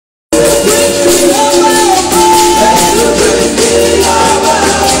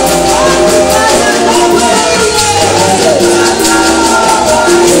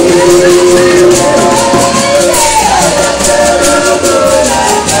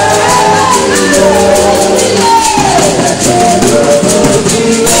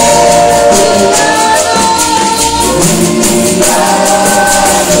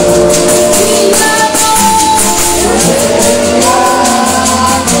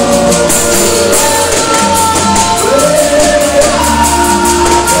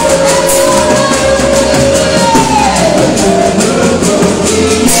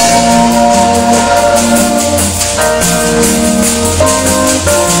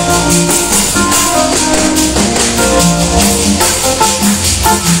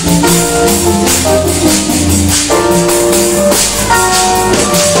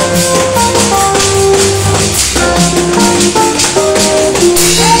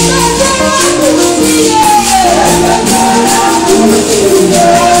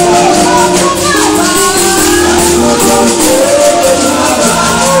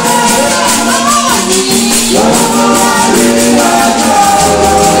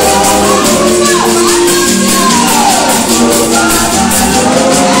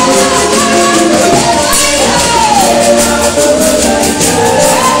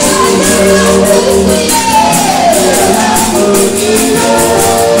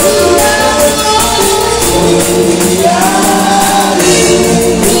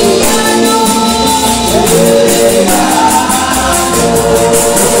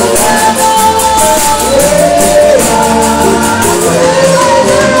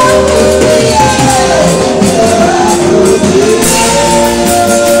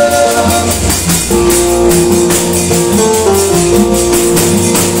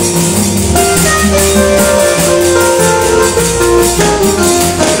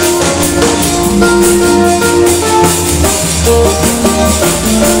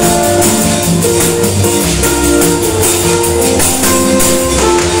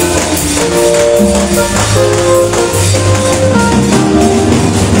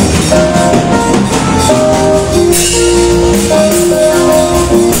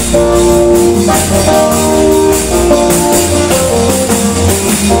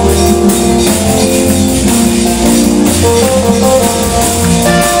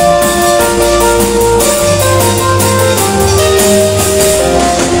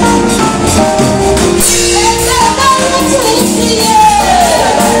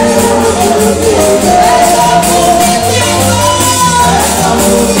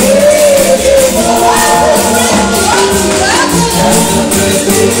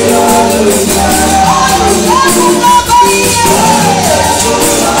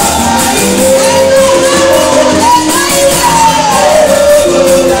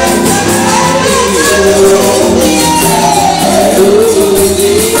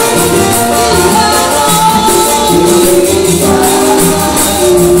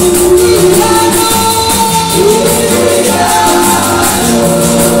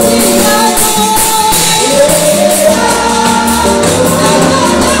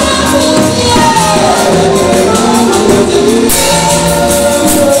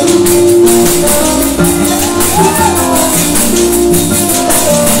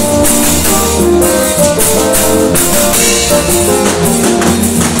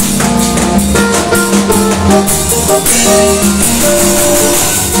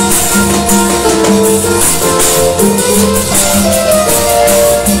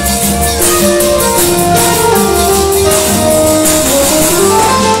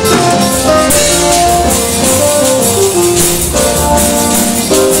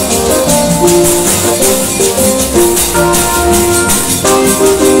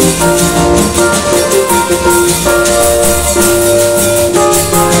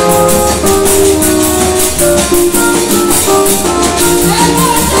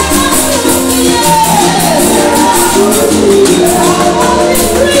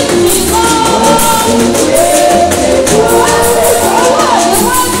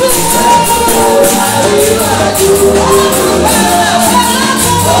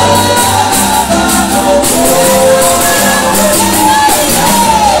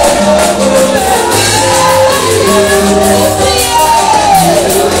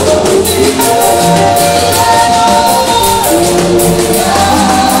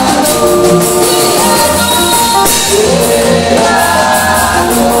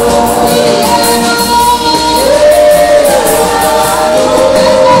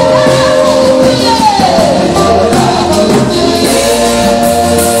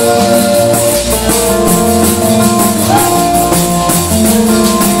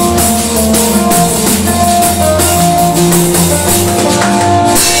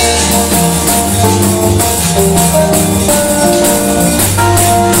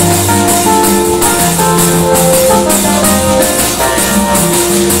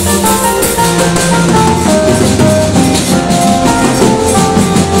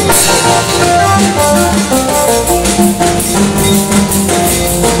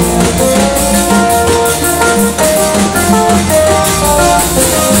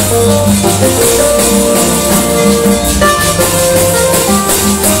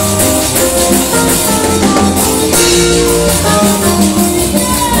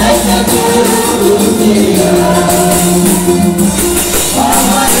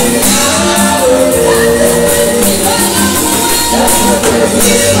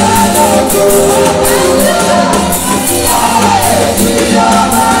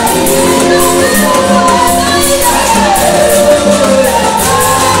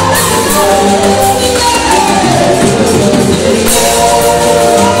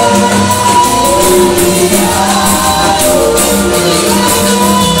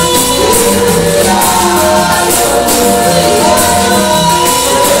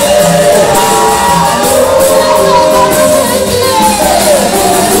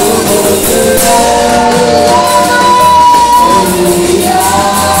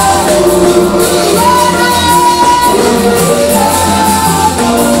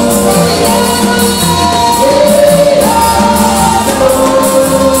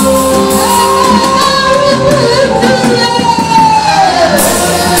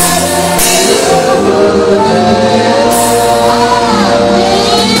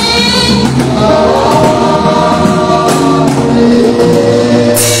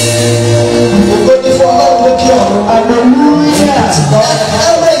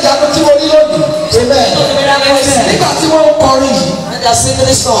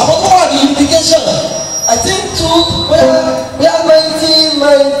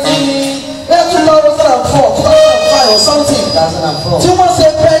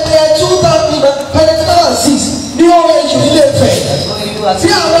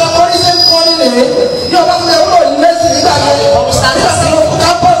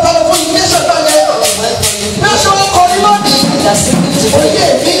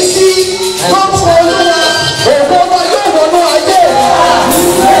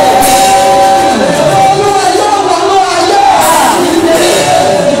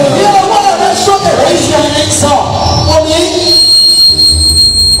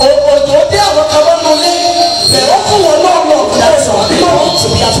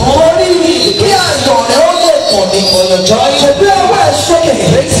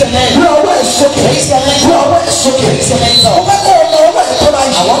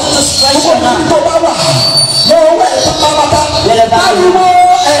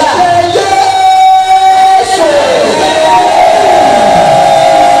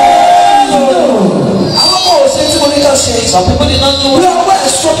Some people did not do it.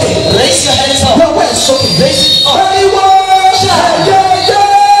 Raise your hands up. Raise it up.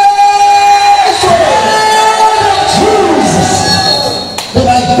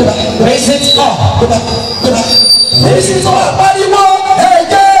 Raise it up. Raise it up.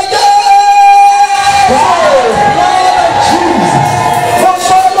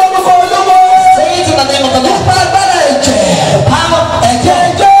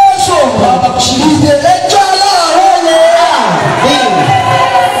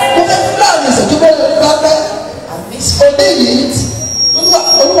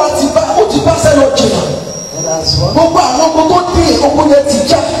 Gbogbo àwọn ọmọ tó dé ogun yẹn ti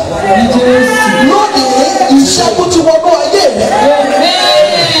já. Lónìí ìṣẹ́gun ti wọnú ayé rẹ̀.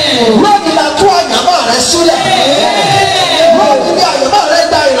 Lónìí la tún àyàmọ́ rẹ̀ sílẹ̀. Lónìí ni àyàmọ́ rẹ̀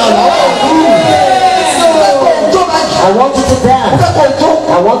gba ìrànlọ́wọ́. I want you to die.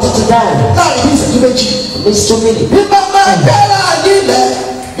 I want you to die. Láàrin bí ìṣẹ́jú méjì. It's 2 minutes. Bí bàbá gbẹ́rẹ́ àdìlẹ̀.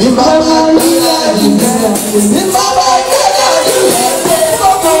 Bí bàbá gbẹ́rẹ́ àdìlẹ̀. Bí bàbá gbẹ́rẹ́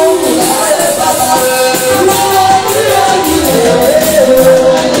àdìlẹ̀.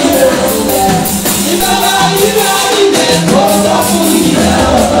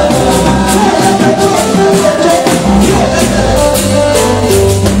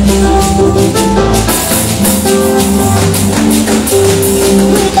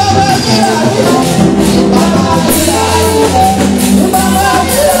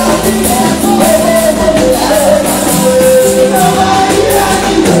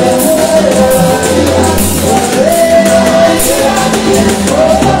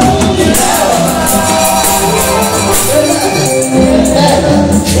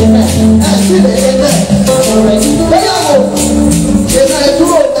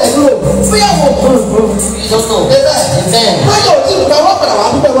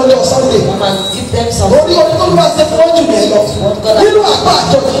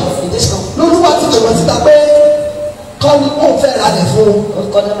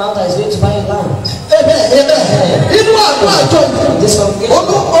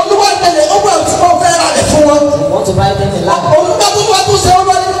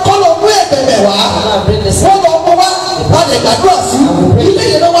 Ilé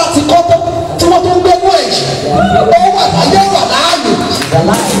yẹn ló wá ti kọ́ tó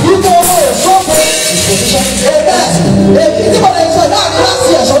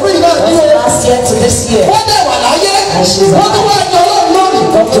here. Wọ́n dẹ̀ wà láyé. Wọ́n tún wá jọ lọ́run lónìí.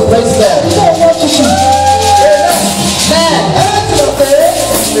 Come to praise God. Ilé wọn tutù. Amen. Ẹ ti rò pé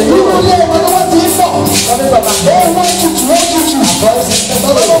nínú ilé wọn ni wọ́n ti ń bọ̀. Ẹ wọ́n tutù wọ́n tutù.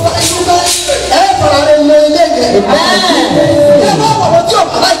 Ọlọ́wọ́ inú bá ẹ fara rẹ̀ lọ ilé yẹn. Ẹ bá wọ̀ wọ́n tí ò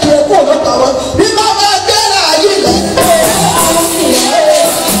bá láti ẹ kú ọ̀dọ́ta wọn. Bí bá máa gbé láàyè lẹ̀.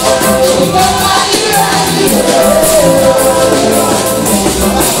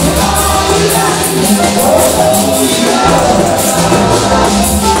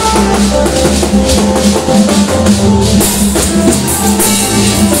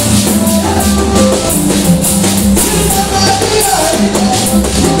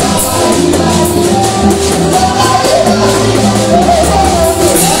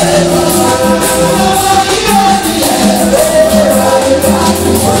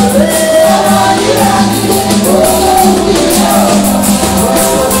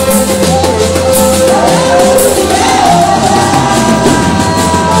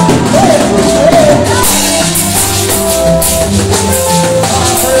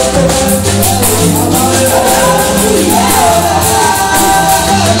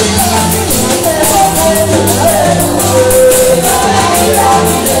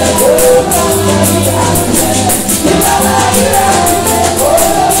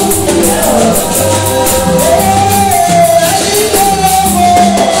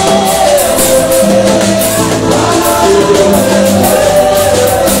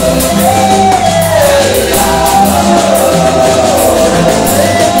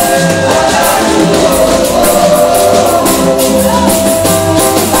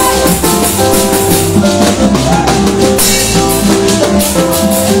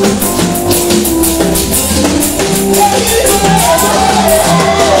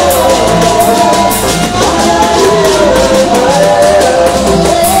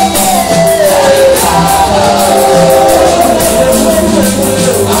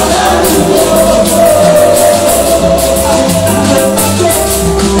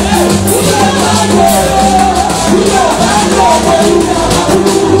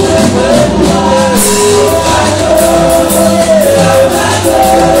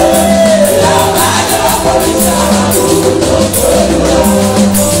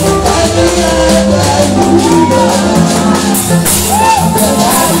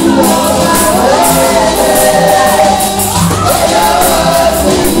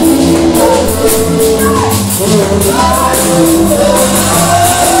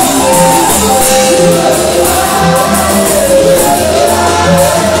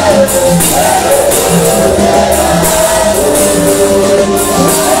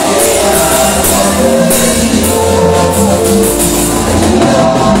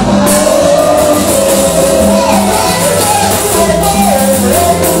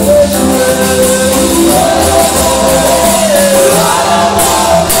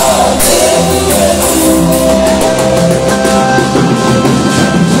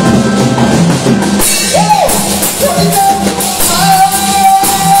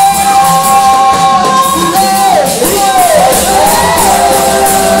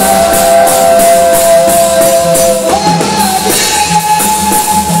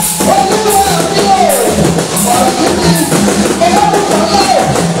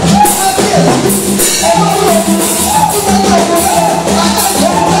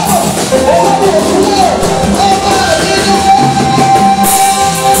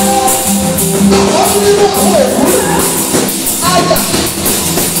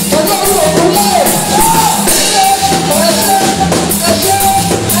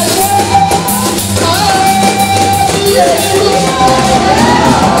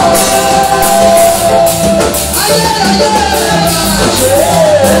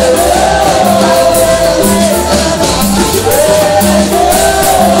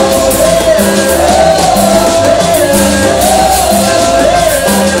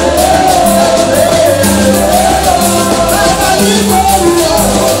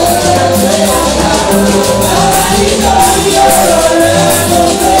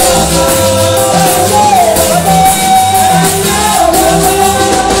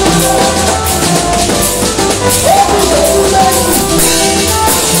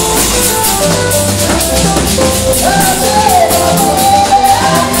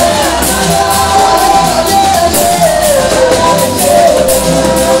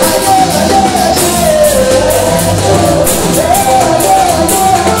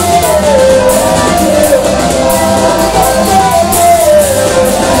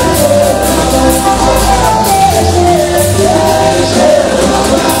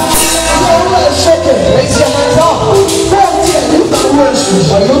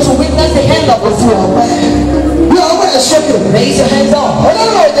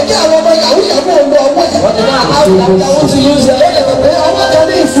 want to use your head.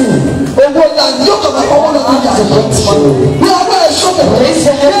 Raise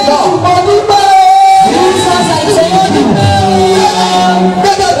your hands up. Jesus, I thank you.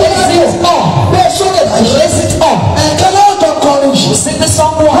 Raise it up. We sing the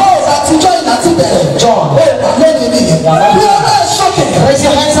song once. John. Raise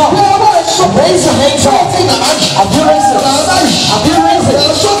your hands up. Raise your hands up. Have you raised it? Have you raised it?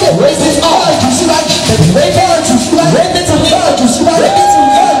 Raise it up. Raise it to him. Raise it to him.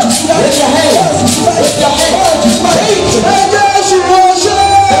 Raise your hands. Raise your hands.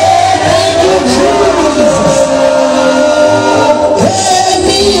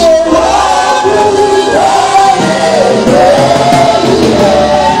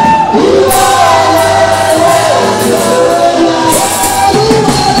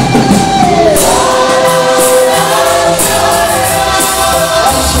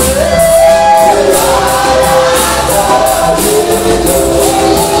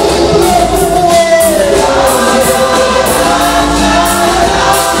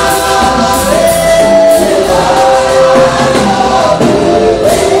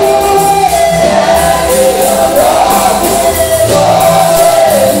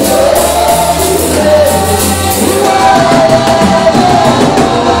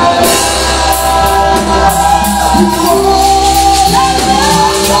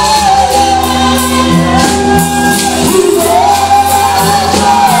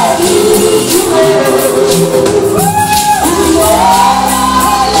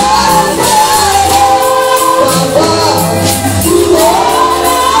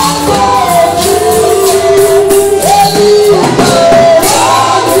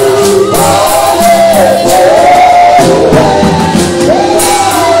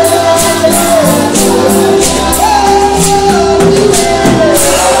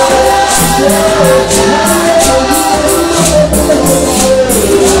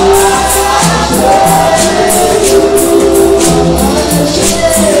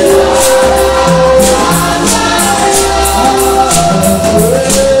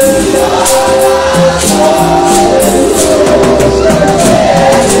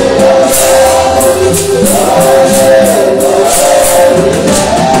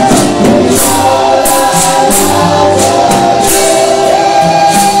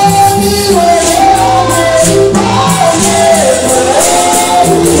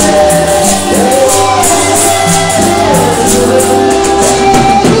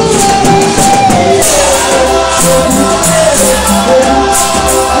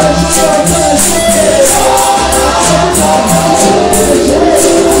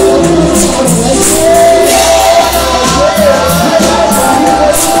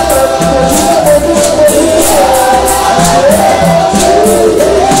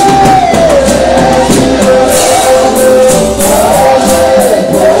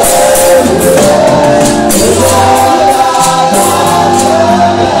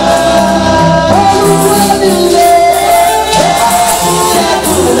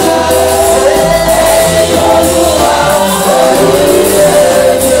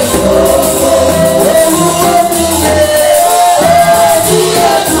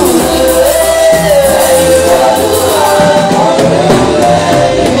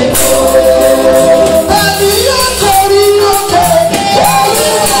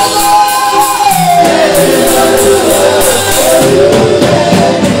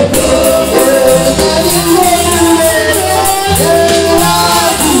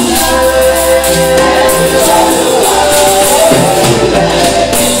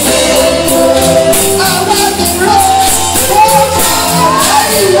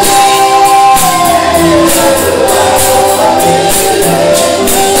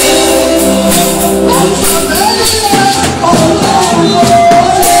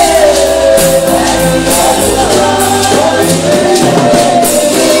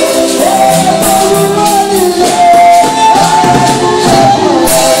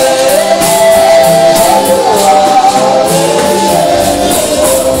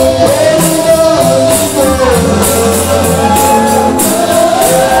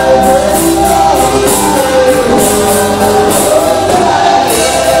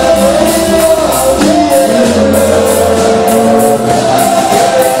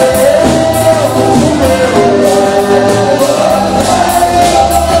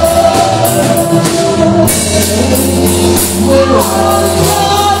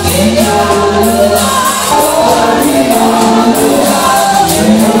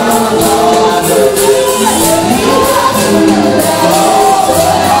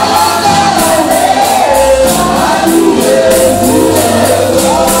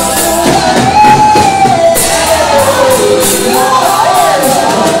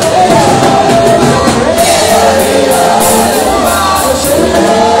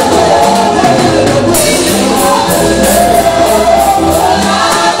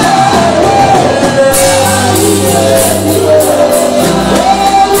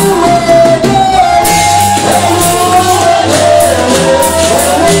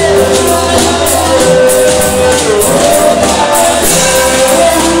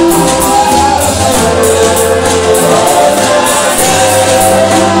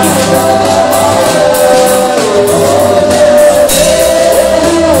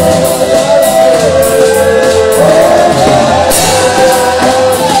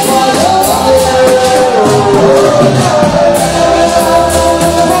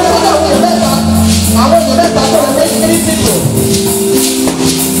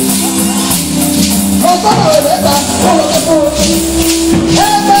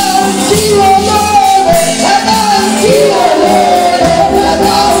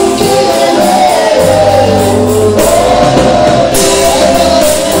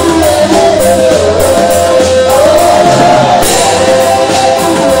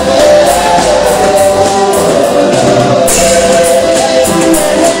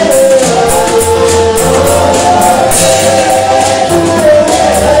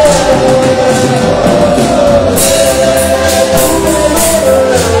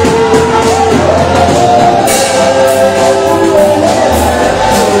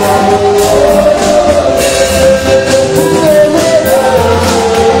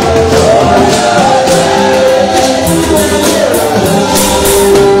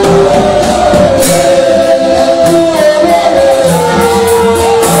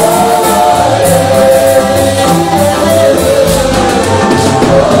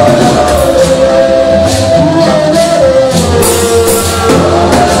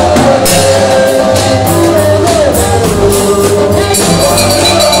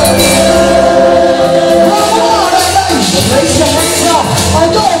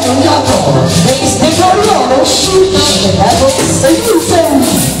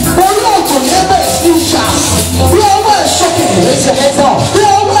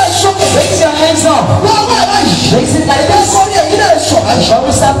 When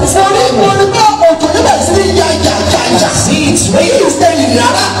we start this morning, seeds raised.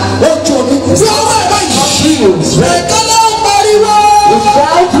 Shields raised.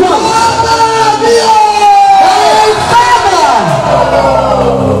 Without one.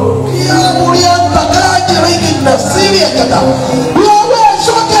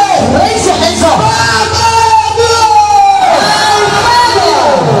 Raise your hands up.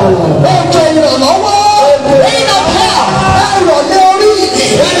 Rain of hell.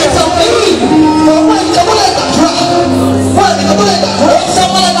 Rain of me. Someone like a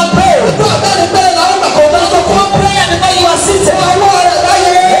prayer. One prayer before you are sitting.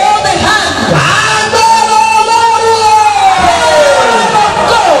 Hold the hand.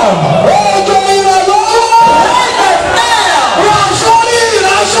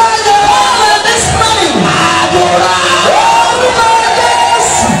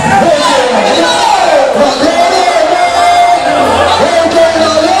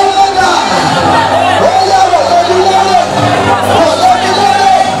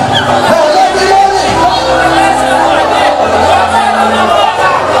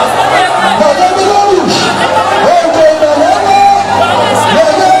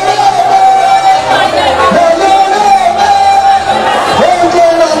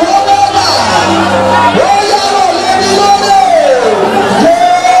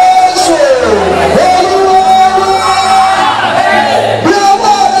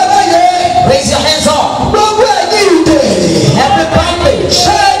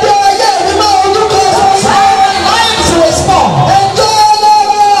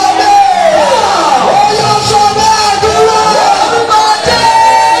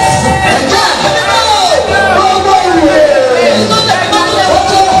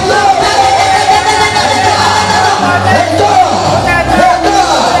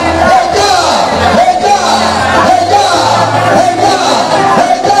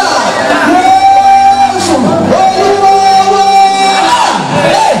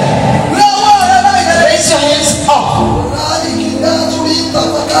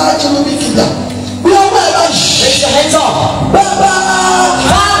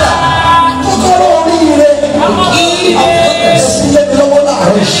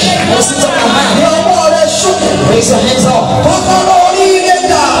 Raise your hands up.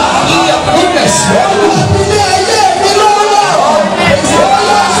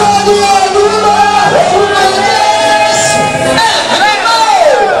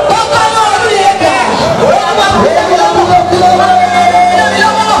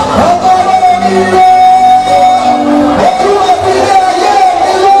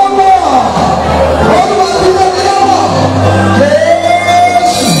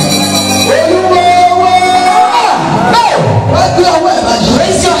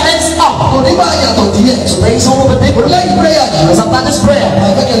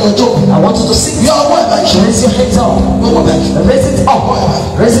 I want you to sing. Raise your hands up. Raise it up.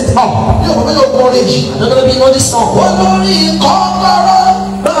 Raise it up. I'm not going to be on this song.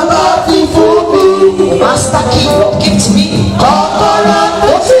 The master key Lord give to me.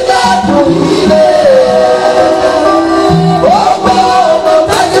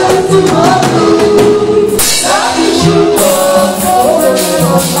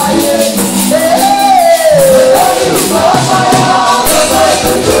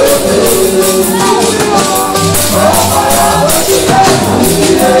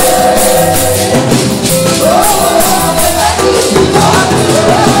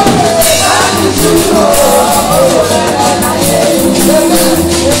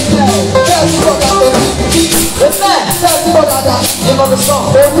 The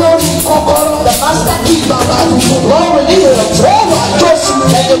song. The master key. Lord release it.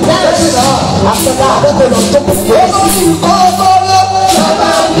 And the parents after that they're going to talk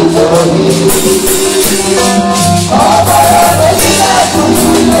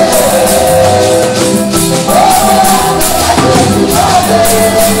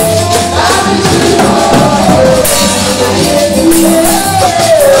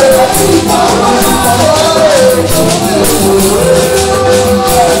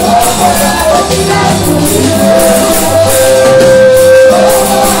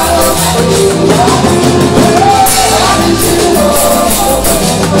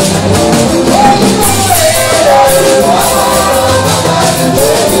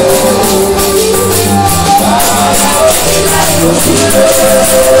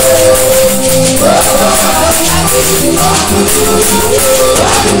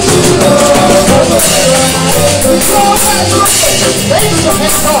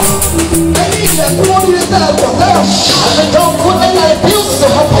Don't put any abuse to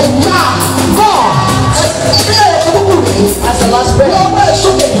help him now. God. That's the last prayer.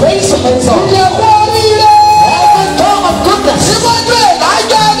 Raise your hands up. Every tongue of goodness. And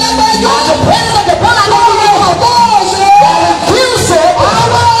the presence of the blood that refuse it.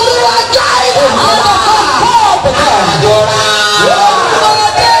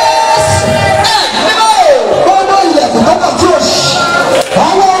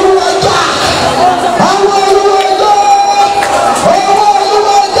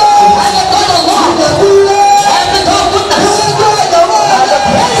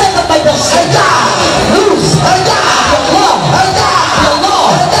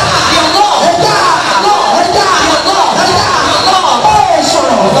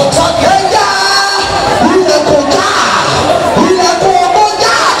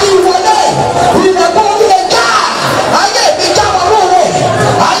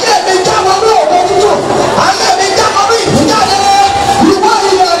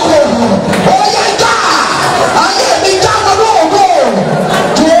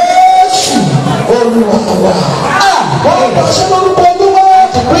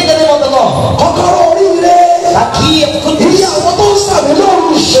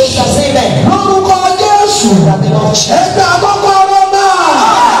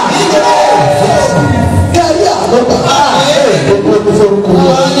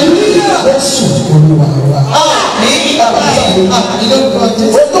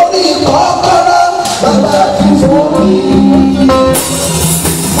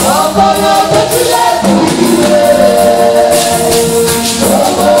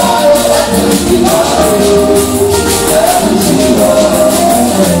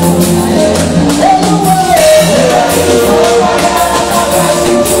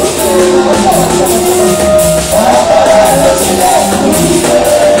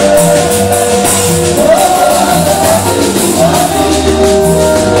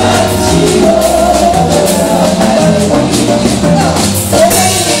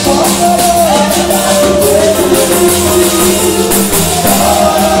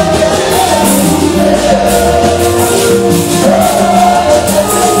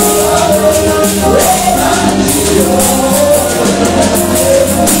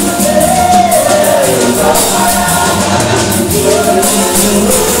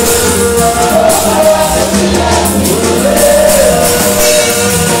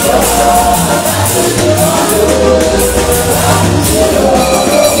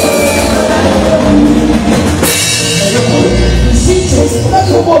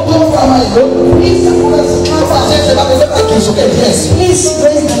 Please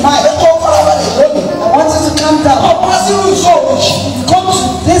raise the mic. I want you to calm down. Come to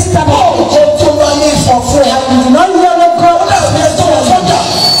this time of age for free. And you do not hear the God.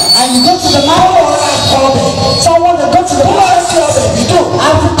 And you go to the mountain. Someone that go to the mountain.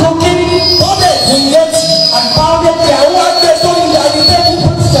 After cooking, and yet and found it there.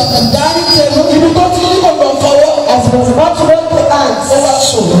 As he was about to raise the hands,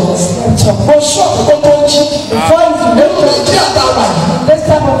 before he made this type of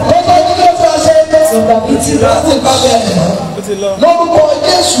lórúkọ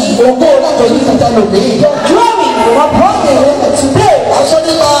Jésù ògbó ọlọ́dọ̀ yìí kúta lòdì. Your glory upon me today. Aṣọ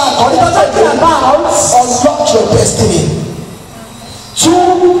nípa unlock your destiny. Tú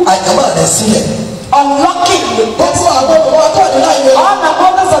àyàmọ́ rẹ̀ sílẹ̀. Unlocking the gbogbo àwọn ọmọ akọ́ni náà yẹ. All the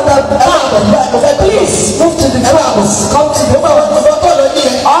mothers of the back. Please move to the front. Come to the front.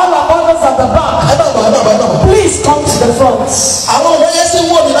 All the mothers of the back. Please come to the front. Àwọn ọmọ yẹn sì ń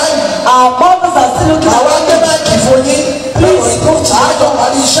wò mí báyìí. Our mothers are still looking at you. Àwọn akẹ́bàá kì í fún yín. Please come to the front. Àjọ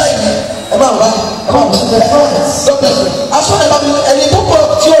parí iṣẹ́ yìí. Come to the front. Aṣọ ẹ̀ bá mi ẹni tó pọ̀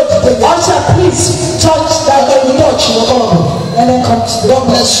tí ó dìde yẹn. Usher, please touch that baby touch your God. And then come to the front. God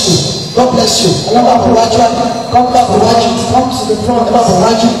bless you. God bless you. Come back to the front. Come to the front.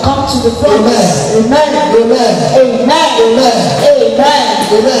 Come to the front. Amen. Amen. Amen. Amen. Amen.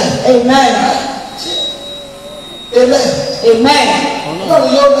 Amen. Amen. Amen. Amen. God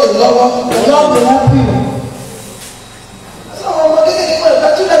will help you. God will help you.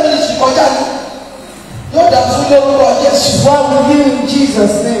 What will you in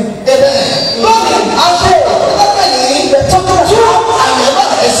Jesus' name? Amen.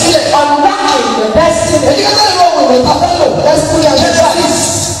 Unlocking the destiny.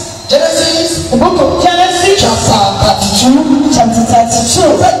 Genesis. The book of Genesis. Chapter 32. Chapter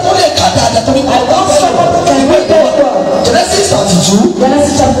 32. I want someone who can read that word. Genesis 32.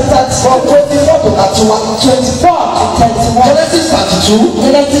 Genesis chapter 32. From 24 to 31. 24 to 31. Genesis 32.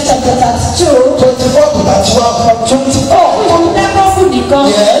 Genesis chapter 32. 24 to 31. From 24.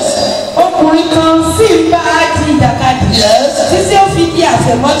 Yes. ọkùnrin kan sì ń bá a di ìjàkadì. Yes. Títí ó fi di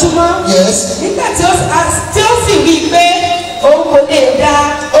àfẹ̀mọ́júmọ́. Yes. Nígbà tí ó sì rí i pé òun kò lè dá.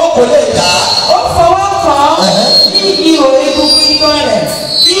 Ó kò lè dá. Ó fọwọ́ kàn án ní ihò egungun igbó rẹ̀.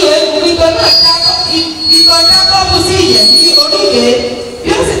 Ihò egungun igbó náà igbó Jákọ́bù sì yẹ̀ ní oríkèé. Bí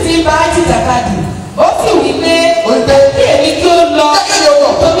ó sì ti ń bá a di ìjàkadì. Ó sì wí pé kí èmi kí ó lọ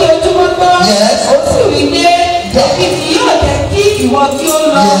torí ojúmọ́ gbọ́. Ó sì wí pé èmi kì yóò jẹ́ kí ìwọ kí ó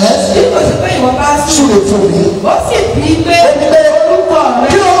lọ bí kò sí pé ìwọ bá sùn. Ó sì bí pé orúkọ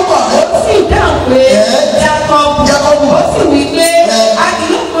rẹ̀. Ó sì dáhùn pé Jákọ́bù. Ó sì wí pé a kì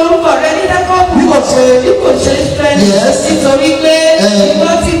yóò pe orúkọ rẹ̀ ní Jákọ́bù bí kò ṣe Ísírẹ́lì nítorí pé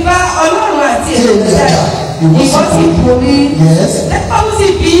ìwọ ti bá Ọlọ́run àti ènìyàn jà. Ìwọ sì borí. Jákọ́bù sì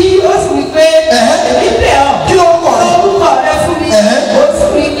bí ó sì wí pé èmi bẹ̀ ọ́ kí orúkọ rẹ̀ fún mi. Ó sì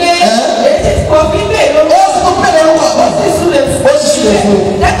wí pé èyí ti pọ̀ bí bẹ́ẹ̀ ló ó sì súre fún.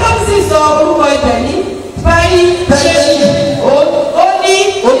 Jákọ́bù sì sọ orúkọ ibẹ̀ ní báyìí ṣe ó ní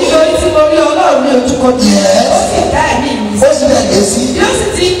nítorí tí mo rí Ọlọ́run ní ojúkojú. Ó sì dá ẹ̀mí mi sí. Bí ó sì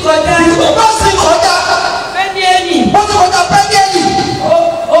ti kọjá Pẹ́niẹ́lì.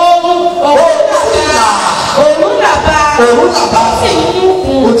 Òun làbá sì ń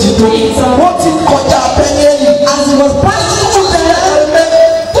mú ìtàn. Wọ́n ti kọjá Pẹ́niẹ́lì. As he was passing through the land,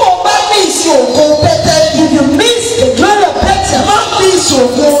 tó o bá miss ògo Bẹ́tẹ́lì. If you miss the glory of Bẹ́tẹ́lì, má miss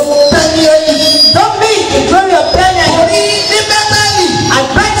ògo Pẹ́niẹ́lì. Don't miss the glory of Pẹ́niẹ́lì. Orí ní Bẹ́tẹ́lì. And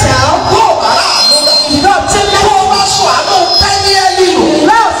Bẹ́tẹ́lì. Kó o bá rà àmúlò. Ìjọba tí kó o bá sọ àánú Pẹ́niẹ́lì lò.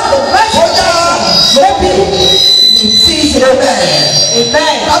 Love the Bẹ́tẹ́lì. Maybe in season.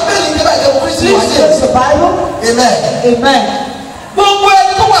 Amen. Abẹ́lì ní báyìí lọ́wọ́ Kristi wáyé. Please read the Bible. Amen. Amen. Gbogbo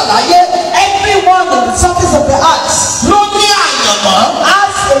ẹni tó wà láyé. Everyone on the surface of the earth. Ló ní àyànmọ́.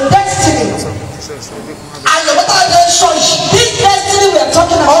 Has a destiny. Àyànmọ́ tá a lè sọ yìí. This destiny we are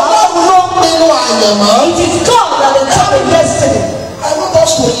talking about. Ọlọ́run ló pinnu àyànmọ́. It is God that determines destiny. I want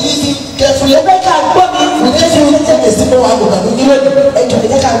us to listen carefully. Ẹ bẹ́ẹ̀ ká gbọ́ mi. Ǹjẹ́ fi ní tẹ́lẹ̀ sí fún wa gbọ̀ngàn ní ilé ẹjọ́ ẹ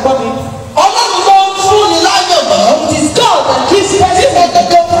jẹ́ ká gbọ́ mi. Ọlọ́run ló ń fún ni láyànmọ́. It is God that gives destiny. Ìfọ̀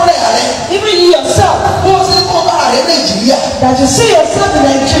gẹ́gẹ́ fún rẹ̀ rẹ̀. Even you yourself. Bó o ṣe kọ́ bá rẹ̀ Nàìjíríà. That you see yourself in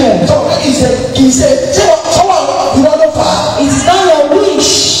Nigeria. Tọ́wọ́ kì í ṣe tí ọwọ́ ìwọ ló fà á. It is not your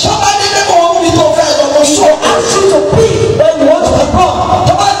wish. Tọ́wọ́ ní kẹ́kọ̀ọ́ wọn bí tó fẹ́ lọ́wọ́ sọ. Ask you to pick when you want to be born.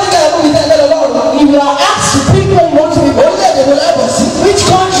 Tọ́wọ́ ní kẹ́kọ̀ọ́ wọn bí tẹ́lẹ̀ lọ́wọ́. If you are asked to pick when you want to be born. Orílẹ̀-èdè wo lẹ́bọ̀ sí. Which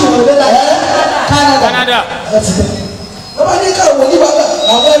country will you like? Canada. Tọ́wọ́ ní kẹ́kọ̀ọ́ wọn ní bàbá.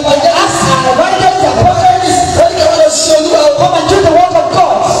 Àwọn ẹgbẹ́ ask evangelist and prophets. Wọ́n ní kẹ́kọ̀ọ́ lọ sí olúwa. Come and do the work of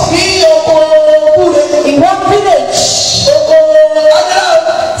God. Bí oko kúre. In one village. Oko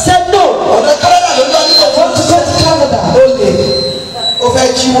Adela said no. Ọ̀nà Canada ló ń lọ nípa want to go to Canada. O fẹ́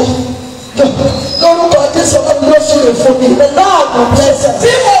jíwọ́. Lórúkọ Jésù ọlọ́run ló ṣe lè fún mi. The Lord will bless us.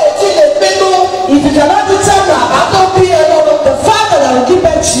 Tí mo ò ti lè pinnu. If you cannot determine àbátọ́ bí ẹ lọ́wọ́ the father that will give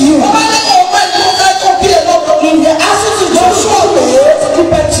back to you. Ọba ní kò fẹ́ kó fẹ́ kó bí ẹ lọ́wọ́. If they ask you to do something to give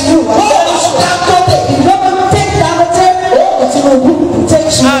back to you. Bọ́ọ̀lù Dangote. If you don't take Dangote. O ti mo wú take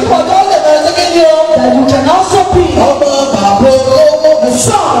you. Ọ̀dọ́ lè bẹ̀rẹ̀ sí kí ni o. That you can also be. Ọmọ bàbá olówó. The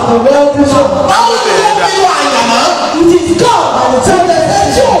son of the wealthy man. Báwo ni ó fi wà àyàmọ́? It is God that will tell them that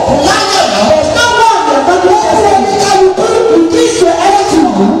you are láyàmọ́. There is no one that will do anything that you do. You give your energy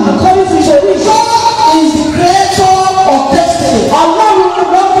according to your wish. God is the creator of destiny. Ọlọ́run ló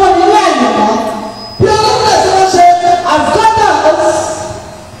ń bọ̀ nínú àyàmọ́. Bí ọlọ́run lè ṣe ṣe as God has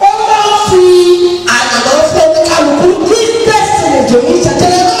ó máa ń fi àyàmọ́ fún ẹni kálukú. This destiny jò yí ṣàjẹ́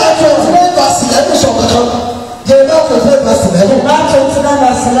ẹ̀fọ́ ìfúnná ìfàsì ẹ̀fọ́ ìṣọ̀kan. Jeremiah 29 verse 11. Jeremiah 29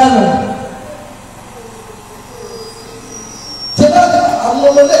 verse 11. Jeremiah àwọn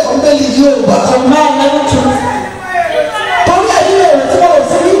ọmọ lẹ́kọ̀ọ́ mẹ́lì yóò bá. Jeremiah 11:2. Torí ẹ̀yìn rẹ̀ tí wọ́n lè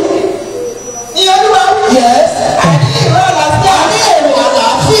fi. Ní olúwa yes. Àní èrò àlàáfíà. Àní èrò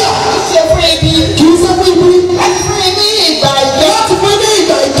àlàáfíà. Kì í ṣe fún ibi. Kì í ṣe fún ibi. Láti fún ibi ìgbà ìgbẹ́. Láti fún ibi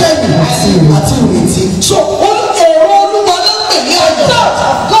ìgbà ìkẹ́yìn. Àti ìrètí. So èrò olúwa ló ń pè ní àyọ̀. Thought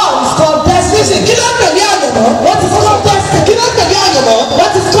of God is called destiny. Kí ló ń pè ní àyọ̀mọ́? What is called destiny? Kí ló ń pè ní àyọ̀mọ́?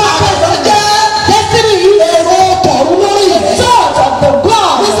 What is called destiny? Destiny is èrò tọ̀run lórí rẹ̀. Thought of the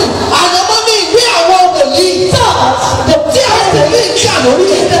God. Àyọ̀mọ́ ní ìwé àwọn wòlíì. Thought the tí àwọn wòlíì kà lórí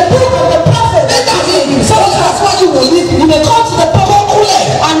rẹ̀. The book of the prophet. Nígbà tí sọ́wọ́n kà síwájú wòlíì. You may come to the prophet kúlẹ̀.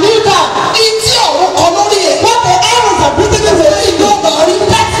 And kneel down. Ìtí ọ̀run kọ lórí rẹ̀. What the errors are written in the wòlíì ló bọ̀ rí.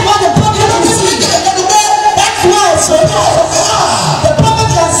 That's what the prophet can see. That's why the prophet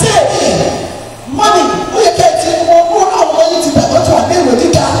can say. Money. Ó yẹ kẹ́ ẹ ti wọ́n mú àwọn ọmọ yìí ti dàgbà tó àbí èrò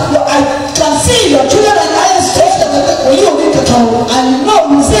gíga. I can see your children and I stress them like that. Oyi omi kankan o. And you know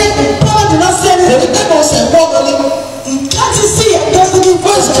we say the prophet did not say anything. Èmi tẹ́ mọ̀ ọ̀sẹ̀ wọ́n lọ ní. Can't you see your destiny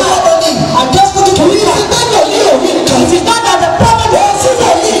first?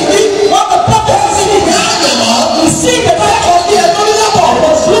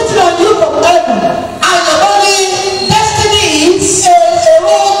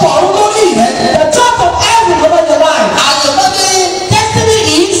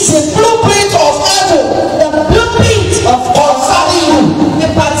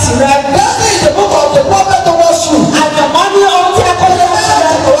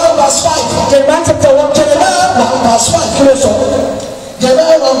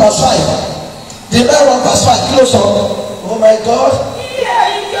 Jeremiah 1:5 kí ló sọ? Oh my God.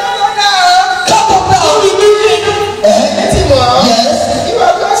 Come up now. Yes.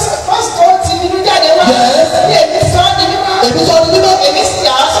 Èmi sọ ní mímọ́.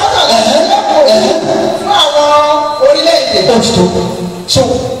 So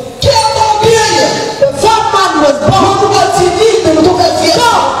kí ẹ tó bí èèyàn. The fourth man was born. Olúwa ti ní ìpinnu tó fẹ́ fi ẹ́.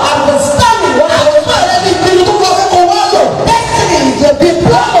 God understanding what Àwọn ọmọ rẹ ní ìpinnu tó fẹ́ kó wá lò. destiny, the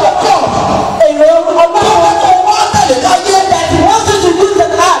plan of God. That he wants you to use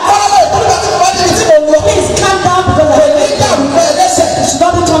an act. Please calm down because I should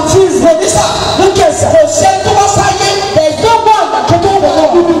not be confused. Look at sir. There is no one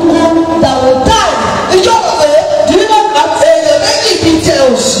that will die. Do you know that?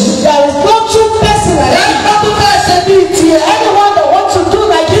 There is no true person like you. Anyone that wants to do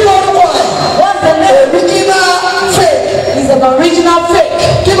like you, wants the name is an original fake.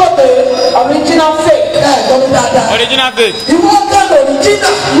 Original fake. Original fake. You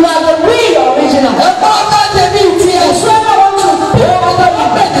are the real original. Whoever wants to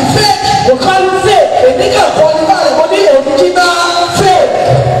be fake, we call you fake.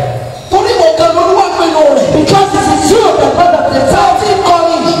 Because it is you that God of the fountain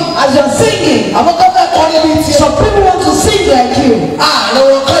calling as you're singing. Some people want to sing like you.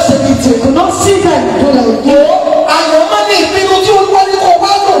 You could not sing and do like you.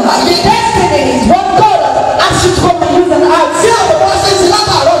 Destiny is what God has asked you to come and use an act.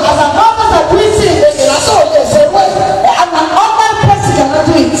 As an author that we sing, and an ordinary person cannot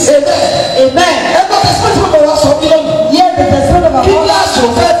do it. Amen. Here the spirit of our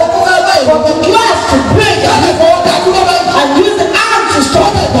from the class to break and use the arm to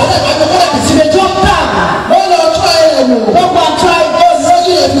stop it. To the drop down. Don't go and try it.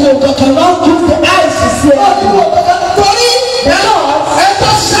 You cannot use the eyes to see it.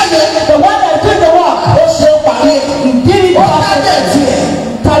 The one that did the work, he did it perfectly.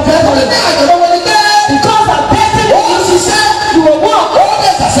 Because a person you will walk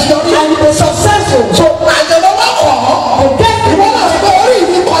and you will be successful. So the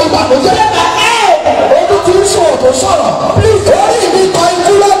destiny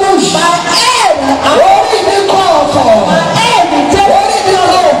please my head in the name of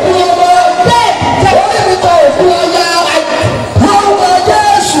Jesus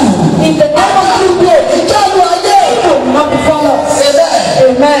not before us.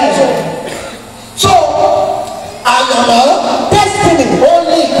 Amen. So àyànmọ́ Destiny ó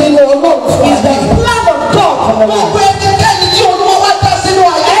ní ìpinnu Ọlọ́run fún is the ayé. plan of God for the Gbogbo world. ẹnikẹ́ni tí Olúwa wá dá sínú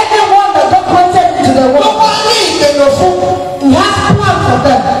ayé. Anyone that God pointed into the Ló world, wá ní ìpinnu fún. he has plan for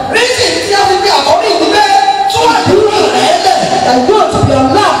them. Rísì tí a fi gbé àkọ́rí ìdílé tún àdúrà rẹ̀ lẹ̀. And God to be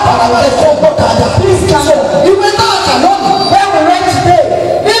allowed Ara wa lè fọ́ gbọ́ dáadáa. Please come on. Ìwé náà kà lónìí. Where we read today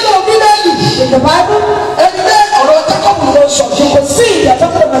Nínú Bíbélì, in the Bible, ẹgbẹ́ ọ̀rọ̀ Jákọ́bù ló sọ you yìí. could see they're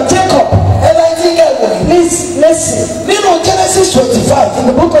talking about Jacob. Ẹlẹ́yìn tí kẹ́ wò ní. Please listen. Nínú Genesis 25, In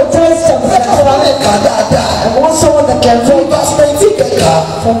the book of Genesis chapter ẹ̀ka wa 7, lè kà dáadáa. I want someone that can From read verse 19 kẹ̀ka.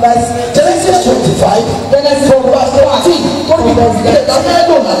 from verse Genesis 25, Genesis from verse 19. Kórìí ilé ìdáfẹ́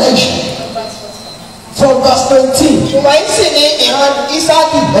lò lálẹ́ yìí. From verse 19. Ṣùgbọ́n yìí sì ni ìran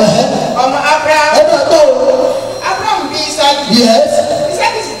Ísáàkì ọmọ Abraham. Ẹ̀ka tó o. Abraham bí Ísáàkì. Yes.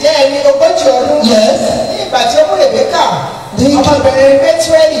 Ísáàkì sì jẹ́ ẹni 40 ọdún. Yes. Ní ìgbà tí ó mú Rèbékà Ní ọmọbìnrin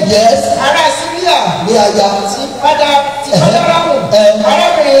Bẹ́túẹ́lì. Yes. Ará Síríà Ní aya. ti Pádárámù.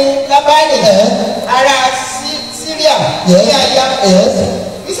 Arábìnrin Lábánì. Ará Síríà Yes. ní aya. Yes.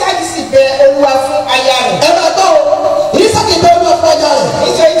 Ísáàkì sì bẹ Olúwa fún aya rẹ̀. Ẹ̀ka tó o. Ìsákì tó o fún ọjà rẹ̀.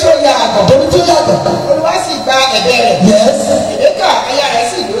 Nítorí tí ó ya àgàn. Torí tí ó yàgò. Olúwa sì gba ẹ̀bẹ̀ rẹ̀. Yes. Rèbékà aya rẹ̀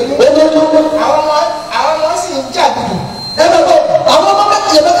sì lóyún. Olóyún. Àwọn ọmọ sì ń jàgùdù. Ẹ̀ka tó o. Àwọn ọmọ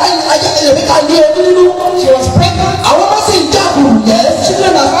Yèmíkà ní ẹbí nínú. She was pregnant. Àwọn ọmọ sì ń jáàbù. Yes.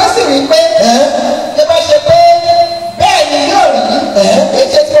 Children of God sì rí pé bí bá ṣe pé bẹ́ẹ̀ ni yóò rí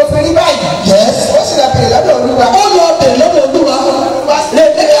ètò tí mo fi rí báyìí. Yes. Ó sì lọ bèrè lọ́dọ̀ Olúwa. Ó lọ bèrè lọ́dọ̀ Olúwa.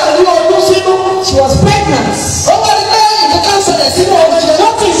 Rèbékà ní ọdún sínú. she was pregnant. Ó wá ní pé ìdíkà ṣẹlẹ̀ sínú ọmọ She yẹn.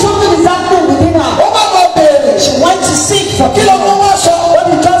 noticed something is happening within her. Ó bá lọ bèrè. She went to seek for Kí ló mú wá sọ? what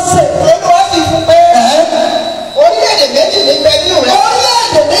did God say? Olúwa sì fún pé orílẹ̀-èdè méjì ní bẹ nínú rẹ̀.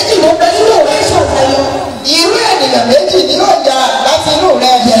 Orílẹ̀-èdè méjì ló bẹ nínú rẹ̀. Irú ènìyàn méjì ni yóò jà láti inú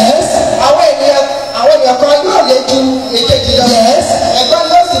rẹ̀. Yes. Àwọn ènìyàn kan yóò lé ju èkejì lọ. Yes. Ẹ̀gbọ́n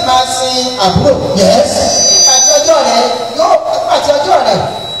yóò sì máa sin àbúrò. Yes. Àti ọjọ́ rẹ̀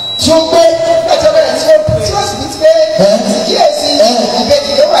Tí ó gbé. tí ó bẹ̀rẹ̀ tí ó sì ní pé kíyèsí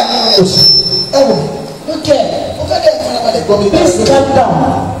ìbejì ló wà nínú rẹ̀. Ẹ wò. Look here. Ó fẹ́ kẹ́ ìfarabalẹ̀ gbọ́ mi. Please calm down.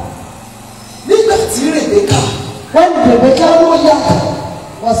 Nígbà tí Rèbékà When Rebecca ló yàgò.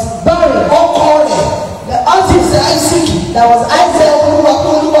 was buried. The husband that was Isaac.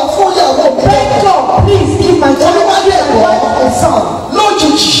 Thank God, please give my child a son.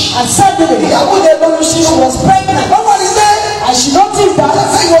 And suddenly, she was pregnant. And she noticed that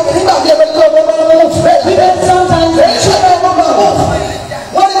sometimes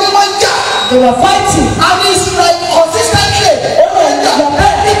they were fighting. And it's like consistently.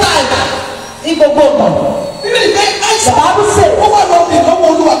 Every time. The Bible says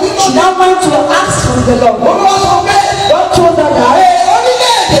she now went to ask from the Lord. God told her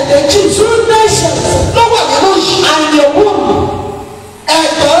that two nations and your womb.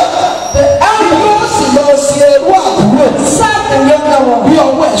 The elder served the younger one.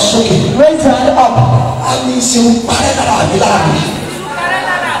 Raise her hand up.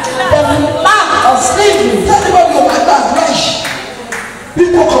 The mark of slavery.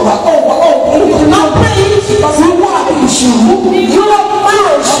 People come back. You do not pray because you want issue. You are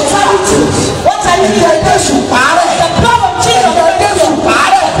marriage authority. What are you doing? The blood of Jesus. The blood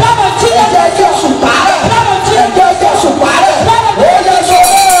of Jesus. The blood of Jesus. The blood of Jesus.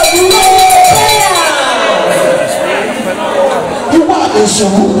 You want issue.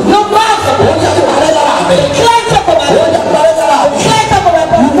 No matter. Cleanse up of my body. Cleanse up of my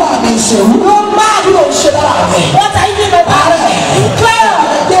body. You want issue. No matter. What are you doing?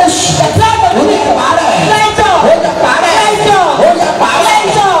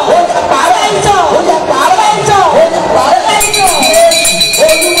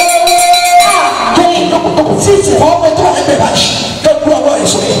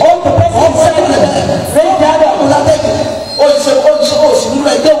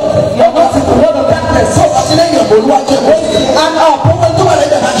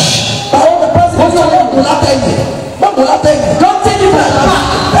 Don't take it back.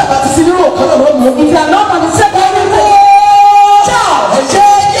 If you are not on the second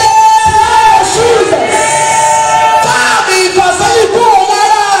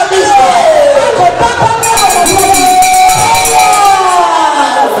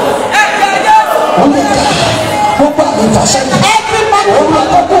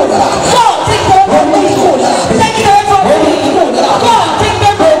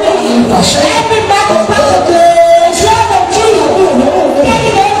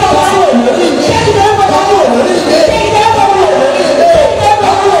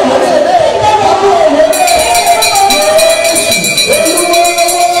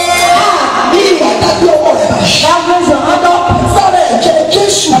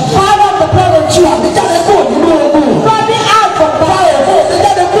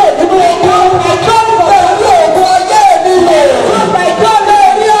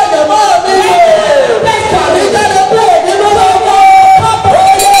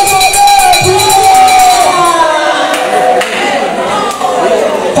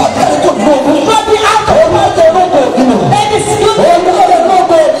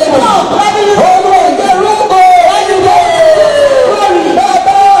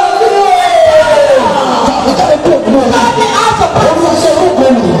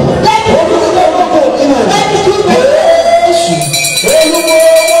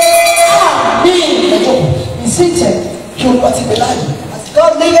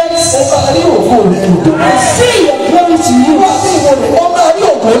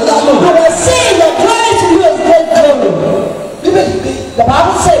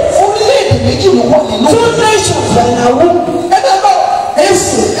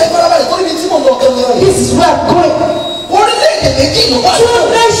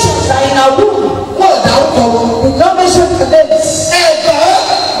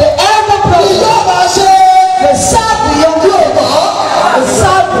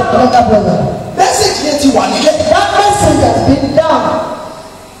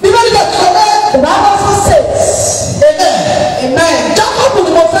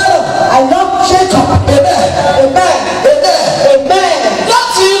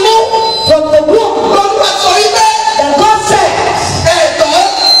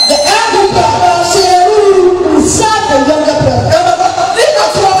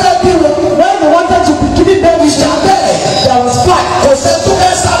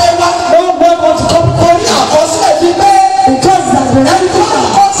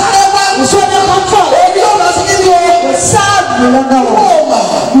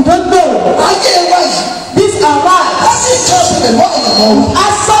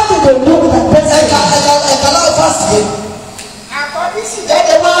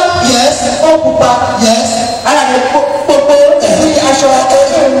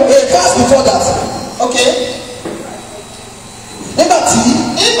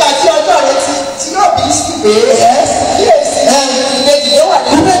Yes.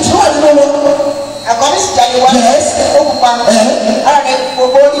 jáde wá. Ó pupa. Ara rẹ̀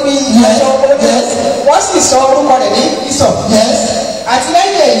gbogbo níbi ìyàjọ olóògbé. Wọ́n sì sọ orúkọ rẹ̀ ní Ísọ̀. Àti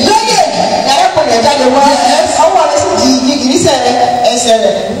lẹ́yìn èyí. Ní arákùnrin ẹ̀ jáde wá. Ọwọ́ rẹ̀ sì di gìgírísẹ̀ ẹsẹ̀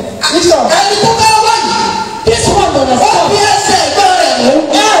rẹ̀. Ísọ̀. Ẹni tó bá wá yìí. This one understand. Ó bí ẹsẹ̀ ẹgbẹ́ rẹ̀ mú.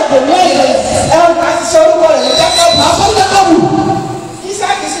 The way Àti sọ orúkọ rẹ̀ ní Jákọ́bù. Àfọ́jákọ́bù.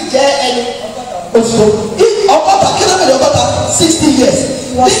 Ísáàkì sì jẹ́ ẹni ọgọ́ta kílómítà ọgọ́ta 60 years.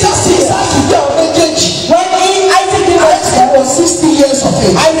 Nígbà tí Isaac jẹ́ ọmọ méjèèjì. when Isaac was 60 years of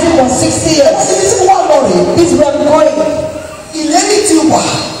age. Isaac was 60 years. Títí tí wọ́n lọ rè. This was going. Ìlérí ti wà.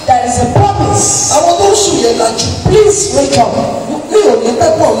 There is a promise. Àwọn tó ń sùn yẹn lajú. Please wake up. Mi ò ní pẹ́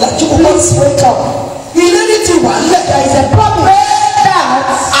pọ̀ lajú púpọ̀. Please wake up. Ìlérí ti wà lẹ̀. There is a promise that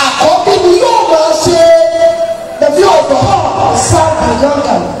àkọ́bí ni yóò máa ṣe ẹbí ọ̀dọ́. serve the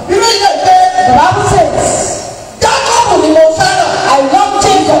younger. Irú ilé ìgbé. The Bible says, Jacob ni mo fẹ́ràn. I love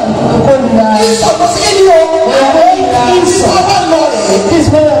Jacob. Ìsọ̀tọ̀ sí kí ni o. Ìsọ̀tọ̀ lọ rè. This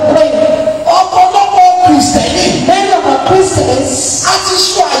way of praying. Ọ̀pọ̀lọpọ̀ Kìrìsìtẹ́nì. Many of our Christians, A ti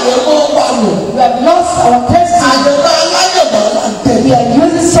sọ àyẹ̀wò wa nù. we have lost our destiny. Àyẹ̀wò aláyẹ̀wò là ń tẹ̀lé. We are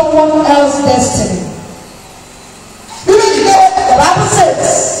using someone else's destiny. Irú ìgbé. The Bible says,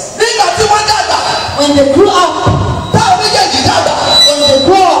 Nígbà tí wọ́n dàgbà. when they grew up, Táwọn méjèèjì dàgbà. when they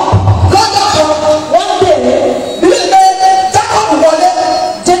grew up, Lọ́jọ́ kan. one day, Irú ìgbé. Jacob wọlé.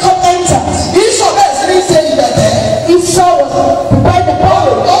 Jacob entered. Ìsọ̀ bẹ́ẹ̀ sí ní ṣe ìbẹ̀tẹ̀. Esau was prepared the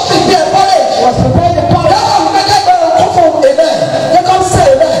porridge. Ó fi bí ẹ bọ́lẹ̀. Was prepared the porridge. Jacob méjèèjì bẹ̀rẹ̀ kó fún amen. Jacob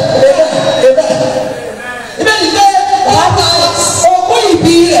said, Ibẹ̀ ni pé ọ̀tá ogún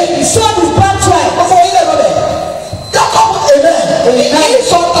ìbí rẹ̀. he sold his birthright. Ọkọ̀ ilé lọ́bẹ̀. Jacob amen.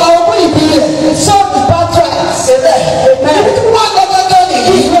 Ìsọ̀tà ogún ìbí rẹ̀. He sold his birthright. Amen. Ibi tí wọ́n lọ gẹ́gẹ́ nìyí.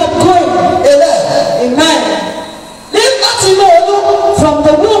 If you are going, Amen. amen. Nígbà tí inú oyún. From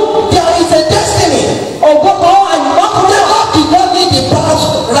the womb, There is a destiny. Ogogo and Mako, Jacob did not need the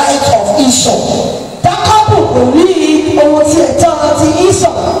birthright of Esau. Jacob kò rí ohun tí ẹ̀tọ́ ti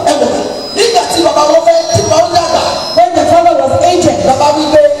Esau. Nígbà tí bàbá wọn fẹ́ tí wọ́n dàgbà. When the father was aged, Bàbá wí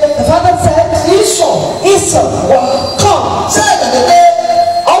pé the father said, Esau Esau, come, ṣé ẹ̀dẹ̀ pé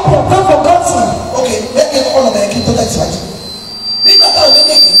up your not forgotten. ok mẹ́kẹ́ ọ̀nà mẹ́kẹ́ tó tẹ̀síwájú. Nígbà táwọn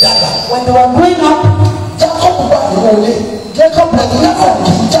méjèèjì dàgbà. When they were growing up, Jacob wà nínú ilé. Jacob was Jacob Jacob.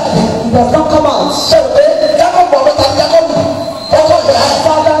 kì í jáde. He does not come out. Ṣé o pé Jacob ọ̀rọ̀ ta Jacob? Ọkọ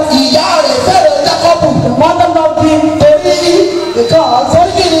ìyá rẹ̀ fẹ́rẹ̀ Jacob. The mother loved him Torí because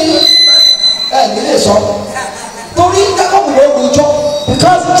torí kí ni ẹ ní lè sọ. Torí Jacob ló rojọ́.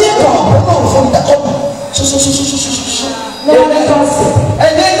 Jacob, Ọlọ́run fún Jacob. Sososososososo. no one gossip.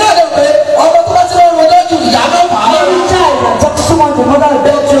 Ẹ̀yin náà lè pé ọmọ tó bá ti lọ rojọ́ ju ìyá náà wà á. Every child that talks to someone, the mother will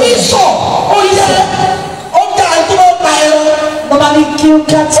tell you. Ìsọ̀ ó yẹ ó dá ìdúró pa ẹran. Nobody kill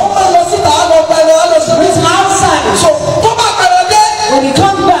cats. Ó máa lọ síta á lọ pa ẹran á lọ sí It's outside. So tó bá pẹ̀rẹ̀ dé. When he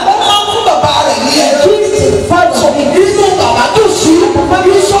comes back, Ó máa ń fún bàbá rẹ̀ ní ẹran. gives the father Inú bàbá tó sí.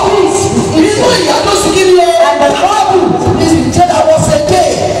 Ìsọ̀ inú ìyá tó sí kí ni o. and the Bible is Ṣé àwọn ṣe dé?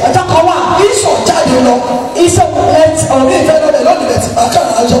 ọjọ́ kan wà. Ìsọ̀ jáde lọ. Esau let Ní ọ̀rọ̀. ìfẹ́ lọ́dẹ̀ lọ́dẹ̀ bẹ̀ tí bàkà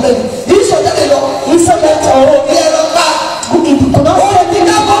àjọ bẹ́ẹ̀ ni. Ìsọ̀ jáde lọ. Esau let ọ̀rọ̀. Ní ẹran pa. He could not Ó say ní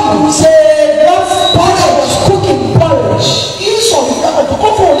Jacob ṣe Father was cooking porridge. Ìsọ̀ Jacob kó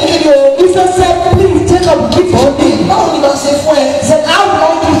fún òní kí ni o. Esau said, please Jacob give it to me. Báwo ni màá ṣe fún ẹ? He said, I will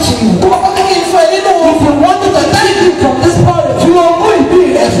not give it to you. Tó bá bá kékeré fún ẹ nínú. If you wanted to take it from this porridge, you will go and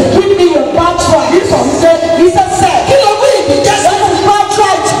give me your birthright. Esau said, Kí ló mú ìbí jẹ́ sí? what is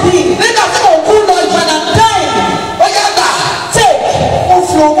birthright to be? Nígbà tí mo kú lọ When ìjọba. I'm dying, Ó yá gbà. take. Ó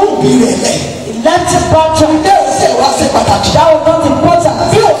fi owó ìbí rẹ̀ lẹ̀. He left his birthright. Ilé ìṣe wa ṣe pàtàkì. That was not important.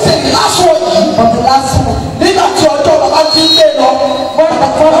 Bí o ṣe lásán yìí. But the last one, Nígbà tí ọjọ́ bàbá ti ń lé lọ. when the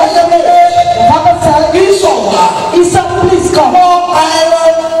father said, the father said, Ìsọ̀ wá. Esau, please come. Mọ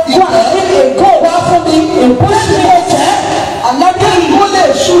ẹran Go and bring a goat wá fún mi. A bush meat. And let me eat. Ó lè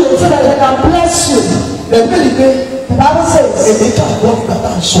ṣú lè So that I can bless you. Bẹ̀bí ni pé The Bible says, èmi kà wọ́n nígbà tá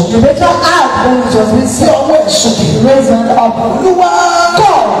à ń sọ. you better add when it was being Sí said. ọwọ́ ẹ̀ sókè. Raise hand up. Olúwa.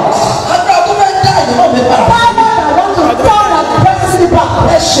 God, Agbára tó fẹ́ dá ìyàwó mi padà. Father, I want to turn and press it back.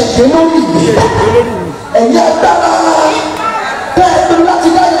 Ẹ ṣègbè lórí mi. Ẹ̀yin agbára. Bẹ́ẹ̀ ni láti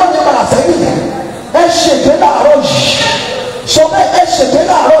dá ìyàwó mi padà sẹ́yìn. Ẹ ṣègbè láàárọ̀ yìí. Sọ bẹ́ẹ̀ ẹ ṣègbè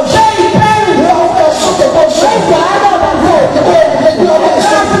láàárọ̀ yìí. Say it, pray it. Ìwà ọ̀gá sókè tó ṣe. Raise your hand up and go.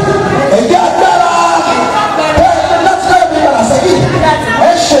 Ẹ̀yin agbára. Bẹ́ẹ̀ ni láti dá ìyàwó mi padà sẹ́yìn.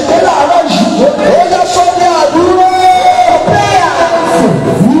 Ẹ ṣègbè láàárọ̀ yìí. Ó yẹ sọ ní àdúró.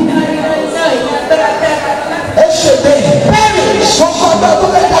 Ẹ ṣègbè. Sọ́kọ́ ọgbà tó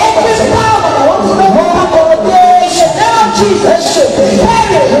fẹ́ dá ìpadà sẹ́yìn. Wọ́n á kọ́ ọdún. Ẹ ṣègbè. Ẹ ṣègbè.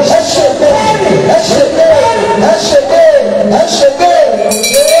 Ẹ ṣègbè. Ẹ ṣègbè.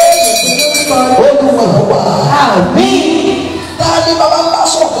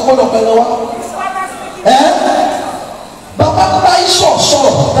 gbọ́dọ̀ pẹ̀lú wa. Bàbá tó bá Ísọ̀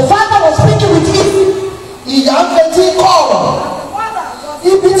sọ̀rọ̀. The father was speaking with him. Ìyá ń fetí kọ́ ọ̀rọ̀.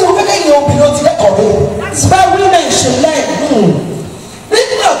 Ibi tí o fẹ́ kẹ́yìn obìnrin ti lẹ́kọ̀ọ́ rẹ̀. It's where women should learn.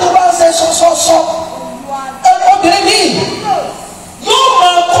 Nígbà tó bá ń ṣe sọ́sọ́sọ́, obìnrin ní yóò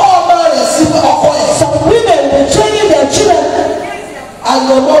máa kọ́ ọmọ rẹ̀ sí ọkọ ẹ̀. Some women will train their children.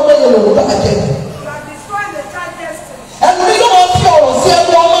 Àyànmọ́ ọmọ yẹn lòun bá jẹ. Ẹnu ní yóò máa fi ọ̀rọ̀ sí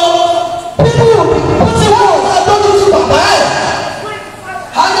ẹnu ọmọ. Bíbú ó ti wá ọ̀gá lójú sí bàbá ẹ̀.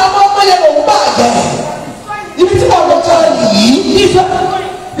 Àyànmọ́ ọmọ yẹn lòun bá jẹ. Ibi tí wọ́n lọ ká yìí nífẹ̀ẹ́.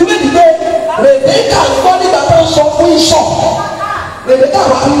 Ibi ìdílé Rèbékà ń gbọ́ nígbà tó ń sọ fún Ísọ̀. Rèbékà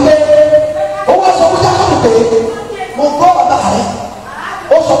wà ń gbé. Ó wá sọ fún Jákọ́bù pé mo gbọ́ bàbá rẹ̀.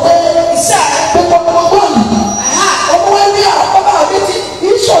 Ó sọ pé iṣẹ́ pé gbogbo gbọ́ yìí. Ọmọ wa ní àbábá mi ti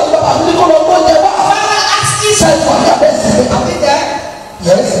Ísọ̀ ní bàbá mi ní kó lọ gbọ́ jẹ wá. Ṣé ìfọ̀ ní abẹ́ ìsìn mi?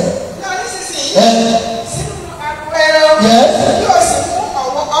 Yes.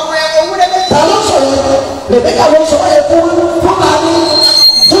 Ta ló sọ̀rọ̀ Rèbékà ló sọ̀rọ̀ yẹn fún àní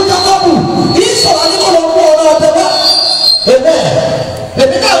fún Jákọ́bù. Ísọ̀ ní kó lọ gbọ́ ọ̀rọ̀ ọ̀tẹ̀ wá. Amen.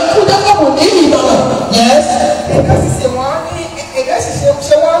 Rèbékà fún Jákọ́bù ní ìmọ̀ràn. Yes. Èdè sì ṣe wọ́n ní èdè sì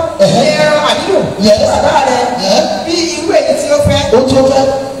ṣe wọ́n ní ẹran àdínù. Bàbá rẹ̀ bí irú èdè tí ó fẹ́. Ó tí ó fẹ́.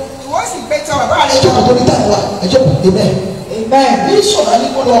 Wọ́n sì gbé tán bàbá rẹ̀. Ẹjọ́ kò tó ní tàbí wa, ẹjọ́ kò dé bẹ́ẹ̀. Amen. Ísọ̀ ní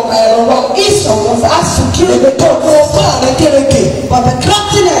kó lọ ọ̀ka ẹ̀rọ wa. Esau was asked to kill the dog. Ọgbà rẹ̀ kéréke. But the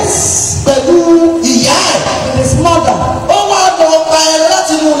craftiness Pẹ̀lú ìyá ẹ̀. with his mother, Ó wá lọ ọ̀ka ẹ̀rọ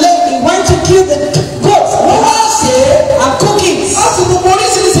láti inú ilé. he went to kill the goat. Wọ́n wá ṣe é. And cook it. Láti gbogbo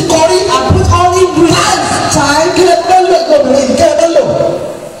oríṣiríṣi kọrí. And put all ingredients. Time kí ẹ bẹ́ẹ̀ lò ẹ̀gbọ́n obìnrin yìí kí ẹ bẹ́ẹ̀ lò.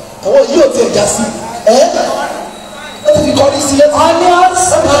 Àwọn yìí ò tiẹ̀ já sí. Ó ti fi kọrí sí létí. Onions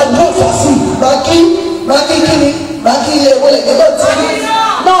and Ó fà sí. Màkí kíni? Màkí ewé lẹ̀gbẹ́ bá ti rí.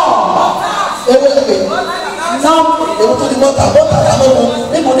 no, Ewé lẹ̀gbẹ́. no. Ewu tó ní mọ́tà àmọ́ wọn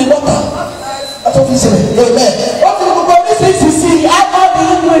níbo ni mọ́tà? A tó fi sílẹ̀. Amen. Ó fi gbogbo oríṣiríṣi sí. He had all the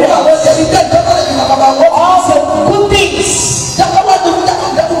ingredients. Àwọn ẹni tẹ́ ìjọba lè fi bàbá wọn. Also good things. Jákàbá tó fi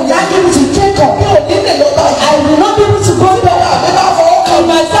jákàbá yá. That give to Jacob. Bí òní lè lọ báyìí. I will not be able to go there. Àbí bá fọwọ́ kàn. If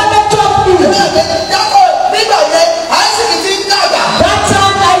my father dropped me. Nígbà yẹn, àìsíkì ti ń dàgbà. That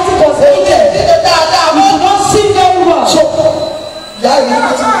time Isaac was aged. Nígbà dáadáa He mọ́. could not see very well. So, ìyá ìlú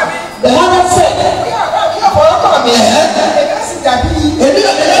ló ti The mother said, Bí ọ̀pọ̀lọpọ̀ mi, èdè sì dàbí èmi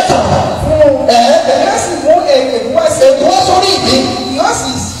náà lè tàn. èdè sì mú ègún wá sí. Èmi wá sórí ìdí. Yóò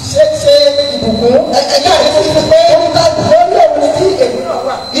sì ṣe ìbùkún. Ẹ̀ka rẹ̀ ti fi pé orí táàbù. Lórí òun tí ègún náà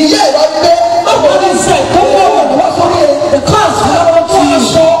wà. Ìyá ìwà wípé the mother said, go forward. wá sórí ẹ̀. The cause will not Wọ́n to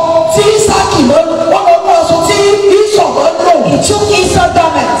aṣọ you. tí Ísáàkì máa ń lò. Wọ́n lọ mú aṣọ tí Ísọ̀ máa ń lò. He took Esau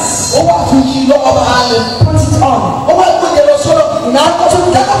garments, Ó wá fi yí lọ́wọ́ bá a lè. put it on. Ó wá gbé yẹn lọ sọ́dọ̀. Now took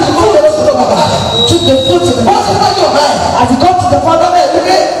the Jákàbí kó yẹn lọ sọ́dọ̀ bàbá. took the food to the Wọ́n mother. ti bá yọ̀ náà. As he got to the father,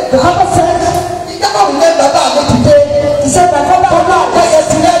 the father said, Jákàbí ní bàbá mi ti dé. he said, my father,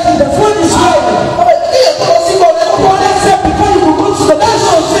 the food is ready. Ọmọ ìdílé tó lọ sí ìwọ̀n The father said, before you could go to the next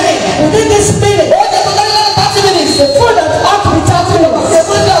thing, within this minute, ó jẹ́ tó dájú lẹ́nu 30 minutes. the food that had to be 30 minutes. Ṣé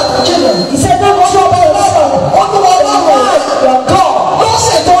fún ìjà òkú jìnnà? He said, don't trouble yourself. Wọ́n tún wọ́n wá wá. Your God,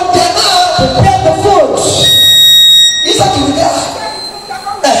 Lọ́sẹ̀ tó ń jẹ náà. prepare the food. Ísáàkì wípé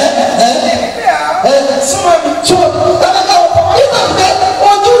Súnmọ́ mi. ṣé o dáná káwọn fọwọ́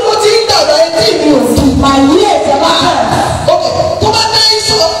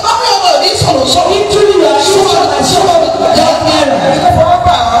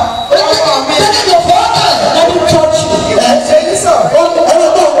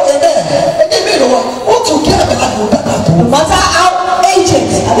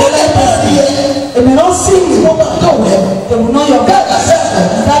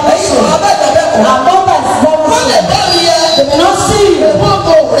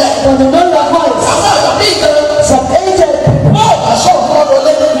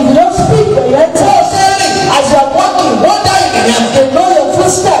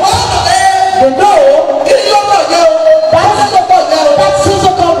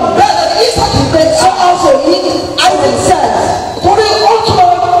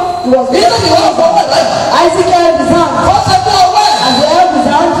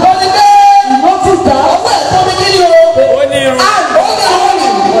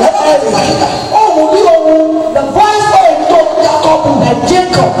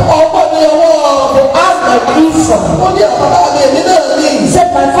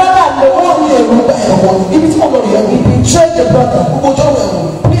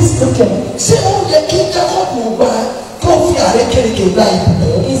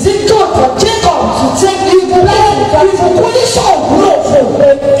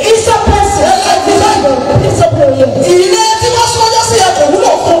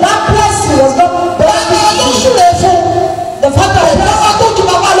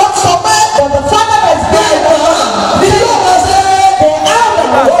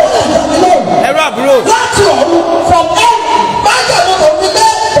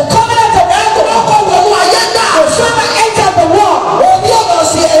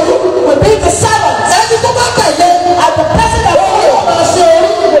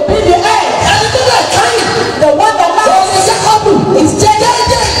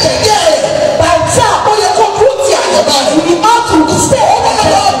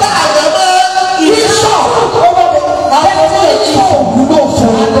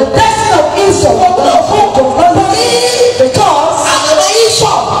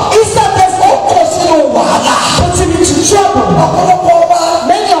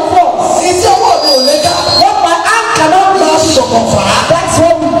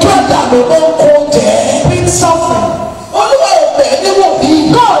Bring suffering.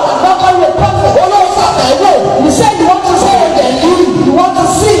 God has not called you a prophet. You said you want to say and you want to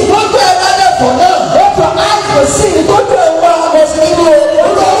see. What your eyes will see. What your eyes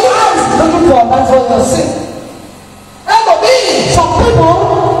looking for, that's what you'll see. Some people,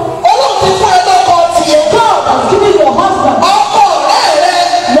 God has given you a husband.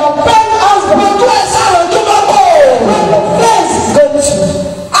 Your friend husband. When your face is going to.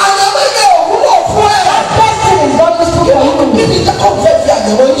 That person is not just for you.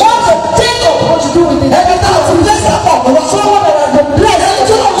 What's a Jacob? What you do with it? Every time you just someone that has been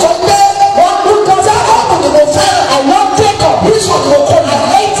blessed. One who comes out, I love Jacob. I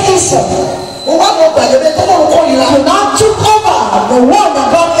hate Esau. You now took over the one that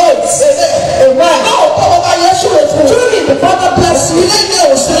God hates. Amen. Truly, the Father bless you.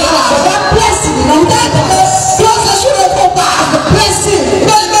 That blessing, you know that. The blessing.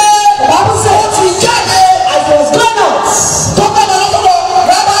 The Bible says, as he was going out,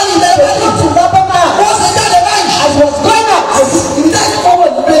 to Lebanon, as he was going out,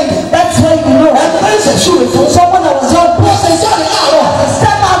 that's where you know. Someone that was not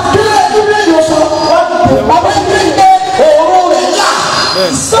step out.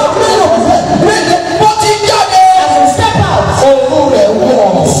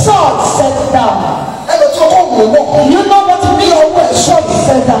 You know what to mean? Short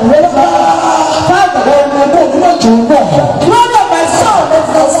said down. Father, Lord of my soul, let's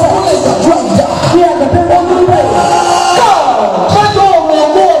go. We are the people who pray.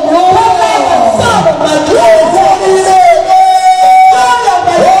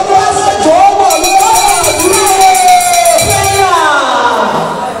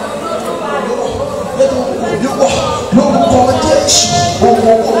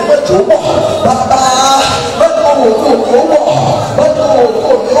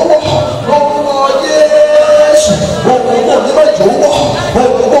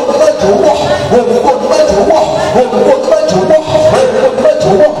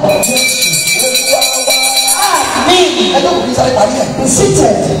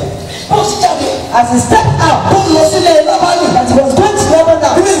 As he stepped out, as he was going to Lebanon, the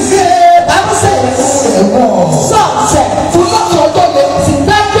Bible says, son said, since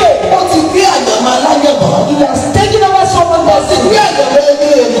that day, he has taken over someone else. He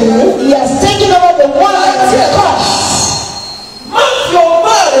has taken over the one that is crushed.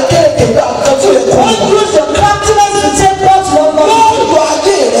 Don't use your countenance to take what's wrong.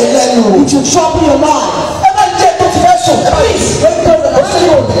 It will trouble your mind. Please,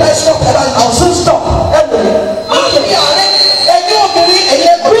 I'll soon stop.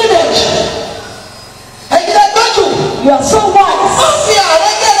 You are so wise.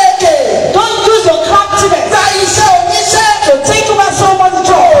 Don't use your craftiness to take over someone's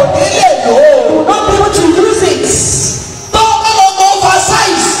job. You will not be able to use it.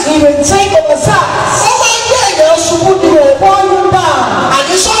 He will take over size. He will pour you down.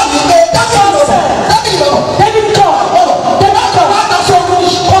 David God.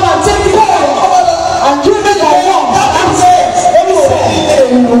 Come and take it over. And do it like one.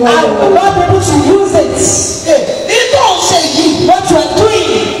 I will not be able to use it. What you are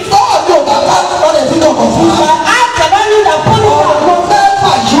doing. I can only upon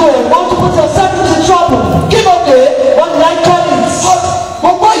you. Want to put yourself into trouble. Give up the what did I call it?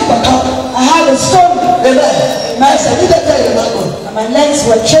 I had a story. And my legs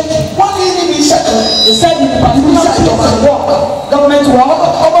were shaking. They said in particular government work,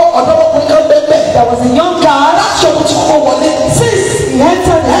 there was a young guy. Since he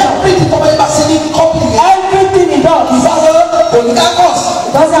entered everything he does, he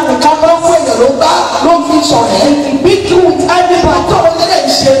doesn't have a camera. He beat you with everybody.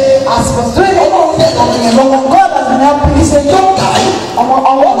 As he was doing it, God has been helping. He said, young guy, he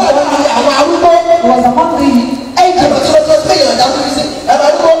was among the agents.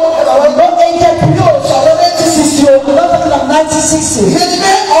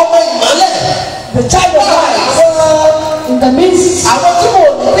 The child of light in the midst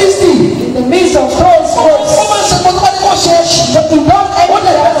of those words. But he lost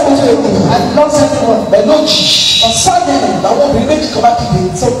everything and lost everyone. But suddenly,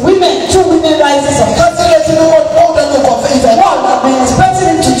 so two women rises up. One had been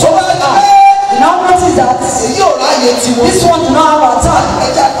expecting him to talk. Now notice that this one do not have our time.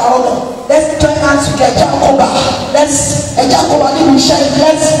 Let's join hands together. Let's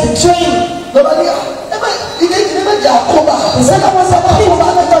betray. He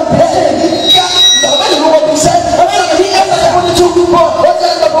said,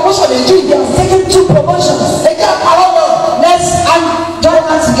 He has taken 2 promotions. Let's join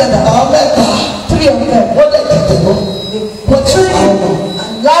hands together.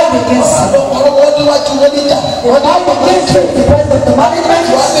 What I against the president, the management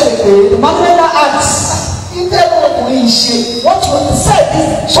acts. What was said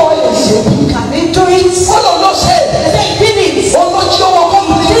is choice. Can he do it? What will not say? They did it. What will show up?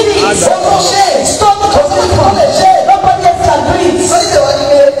 Did it. What will say? Stop the conversation. Nobody else can do it.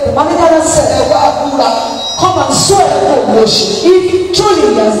 The manager said, come and swear. If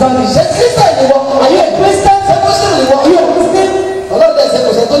truly he has done it. Are you a Christian? Are you a Muslim?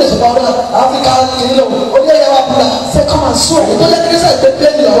 Say, come and swear. The one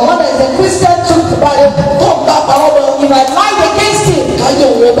that is a Christian took the Bible. If I lie against him, that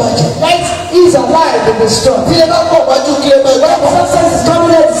is a lie to be strong. When the success is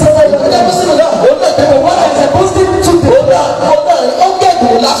coming out, the one that is a Muslim took the Bible.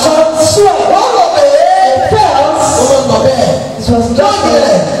 Swear. It was done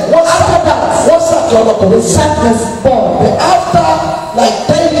there. After that, the sadness born. After like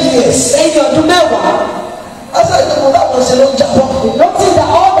 10 years, nothing that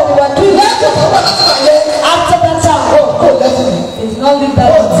all that they were doing after that time, it's not lived that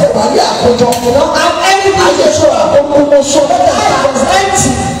way. They don't have anything to show. It was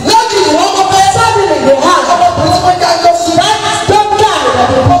empty. Suddenly they had that dumb guy that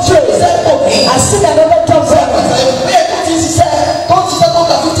they portrayed. I see another job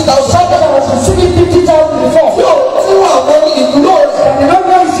somebody that was receiving 50,000 before. And the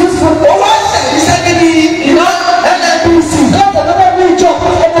number is useful. NNPC. That's another new job.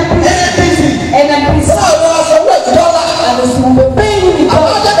 NNPC. And it's paying you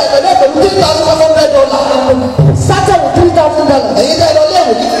because started with $3,000.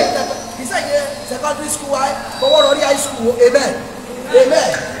 He said, secondary school, already high school. Amen.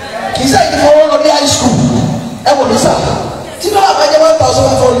 He said, high school. You know how many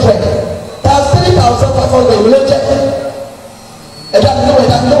 1,500? That's 3,500 related. And that no, and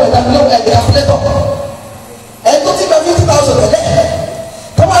the calculator. And don't think of 50,000 a day.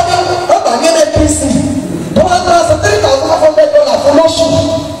 Come on, NNPC. Don't answer $3,500 for no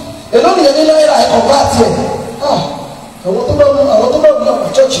shoe. And only a little I convert here. I want to know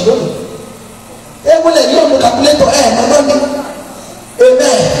my church. They will let you know calculator and money.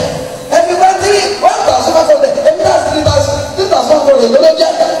 Amen. Everybody, 1,500. And that's 3,500.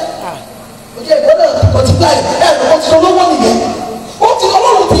 Okay, multiply. What's the one again? What's the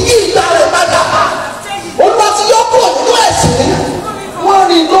one with the what was your point?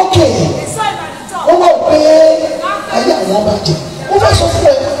 One is okay. Oh, okay. I am one budget. Over so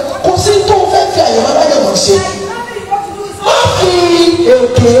fair. Consider to fair. You are not say. Mafi,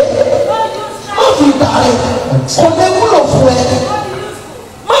 okay. Mafi, darling. On the full of friend.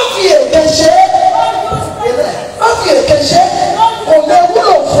 Mafi, okay. Mafi, okay. On the full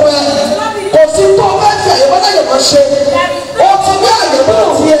of friend. Consider to fair. You are not say. Oh, together, you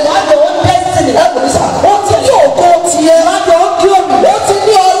are here. I don't destiny. What is your God here? I don't kill me. What is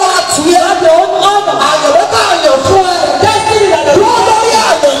your lot here? I don't honor. I don't honor your friend. Destiny that the Lord of the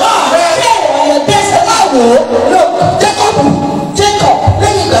earth. Destiny. Look, Jacob.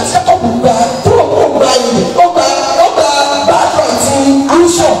 Let me get Jacob. Took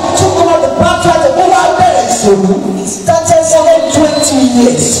over the birthright of over parents. He started 20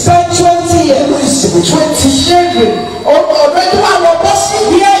 years. Spent 20 years. 20 years. Already one of us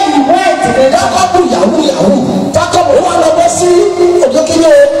here he went. Jacob Yahoo. Jacob one of us.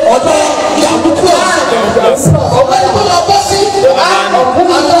 Ojokiyo ọdọ Yahoo plus. Already one of us.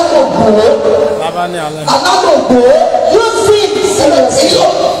 Another you see seriously.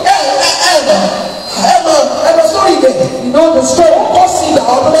 Sorry, you know the story.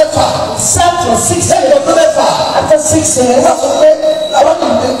 Served for 6 years. After 6 years, as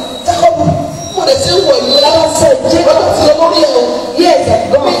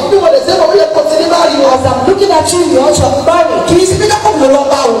I'm looking at you, you also married. It is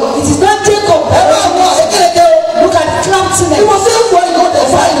not Jacob. Look at clumsiness.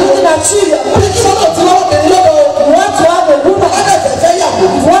 Looking at you, you want to have a woman. You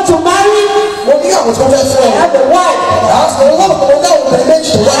want to marry. I have a wife. I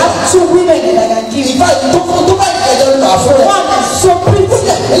have 2 women that I can give. One is so pretty.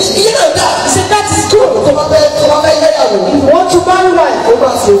 He said that is good. If you want to marry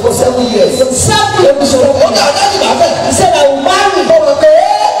wife for 7 years. He said I will marry.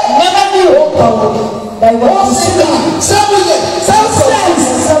 Never knew that he was 7 years.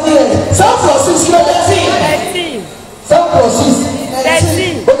 7 years. 7 plus 6. 13. 7 plus 6.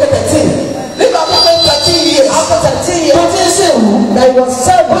 13. Okay, 13. Live after 13 years. After 13 years. That he was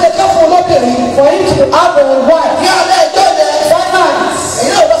served for him to have a wife. Finance.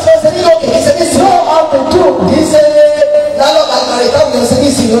 No how to do. He said, not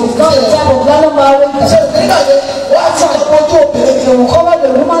the type of marriage. wọ́n á ti ọ̀pọ̀ ojú obìnrin. They will cover the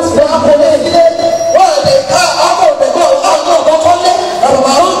woman's Wọ́n á kó lé ilé. Wọ́n lè ká ọkọ̀ òdòdó ọ̀nà ọ̀kọ́ lé.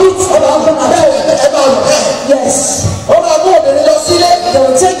 Ọ̀rọ̀ Yes. ó máa mú obìnrin lọ sílé. They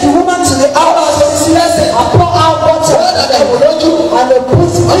will take the woman to the Àwọn house àṣẹ sílẹ̀ sí. and pour out water Wọ́n dàgbà ìwò lójú. and they put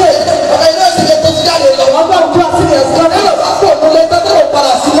Ọmọ it. ilé ìsìnkú tó ti jáde lọ. Ọgbà òkú àti ìyẹn Ẹ̀rọ bá pọ̀ nílé tẹ́tẹ́ ò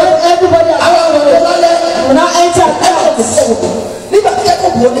padà sílé. when everybody has Àwọn gone ọ̀rọ̀ lálẹ́. will now enter the house. Nígbà tí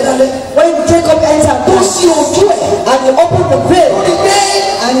Jacob wọ ní lálẹ́. When Jacob entered Tó the sí ojú ẹ̀. and he opened the veil Ìgbé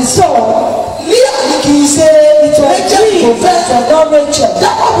and he saw Líà ní kì í ṣe it was tree that was not Rachel.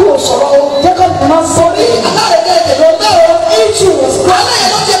 Jacob ò sọ̀rọ̀ o. Jacob did not say Ní it. alárẹ̀dẹ̀ èdè ló ń bẹ̀ o. Issue was great. Alẹ́ yẹn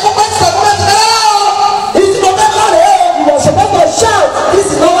ló ti ẹ̀kọ́ pẹ́ ti sọ̀rọ̀ pẹ́ ti rẹ̀ o. Ìdìbò bẹ́ẹ̀ kọ́ rẹ̀ o. He was supposed to shout. This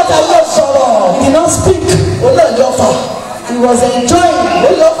is not what I was sọ̀rọ̀. He did not speak. Ó náà yọ fà. He was enjoying. Ó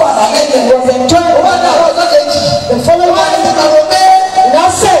yọ fà lálẹ́ yẹn. He was enjoying. Ó wá ní àwọn ọjọ́ kejì. The following Wọ́n á ní morning, ti pàrọ̀ pé he now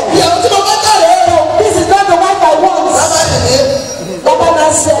said, ìyàwó tí mo bá kọ́ rẹ̀ o. this is not the wife I want. Bàbá rẹ̀ ní. Baba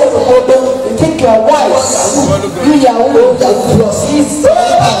now said, you think your wife, you Yahoo, plus his.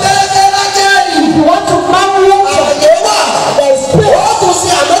 Ọ̀tẹ̀lẹ̀kẹ̀ lájẹ́rì. If you want to marry him, Àyè wà. there is space. Wọ́n tún sí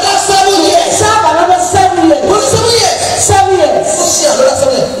another 7 years. Serve another 7 years. Wọ́n ní 7 years. 7 years. Ó sí another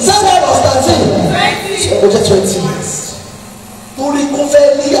 7 years. 7 plus 13. Ó jẹ́ 20 years. Torí kó fẹ́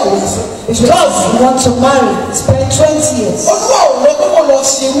níyàwó ẹ̀sìn. Because you want to marry, spend 20 years. Olúwa ò lọ pé kó lọ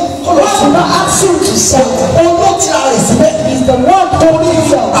sí irú. Kó lọ God sí will irú. not ask you to sell. Olú ti ara rẹ̀ síbẹ̀. He's the one holding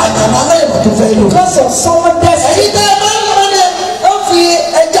himself. Àyàmọ́ aláìmọ̀ tó fẹ́ lò. Because of someone desperate. Ẹ̀yin tẹ́ ẹ máa ń lọ ní ó fi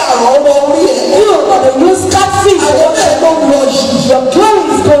ẹja àrọ̀ ọmọ orí ẹ̀. You are going to use catfish. Àwọn bẹ́ẹ̀ ló ń lọ yìí. Your glory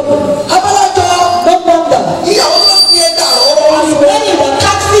is going. Abálájọ No wonder. ìyàwó tó fi ẹja àrọ̀ ọmọ As orí ẹ̀. many the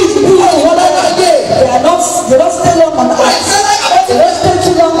catfish do, Àwọn ọlọ́dọ̀ ayé. they don't stay long on earth. Àìsàn àwọn ti They don't stay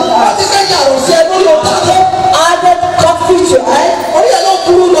too long on earth. àti kẹ́kẹ́ àrùn sí ẹnu lọ tàbí. Added catfish to earth. Orí ẹ̀ ló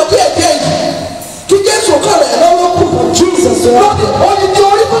burú lọ díẹ̀ díẹ̀ yìí. Kí Jésù kọ̀ rẹ̀ lọ́wọ́ kù. Jesus, Lọ́dẹ̀ orí tí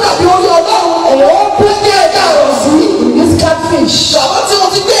orí fún àbí orí ọlọ́run. Ó gbé ní ẹja àrùn sí. use catfish. Ṣàwọn tí mo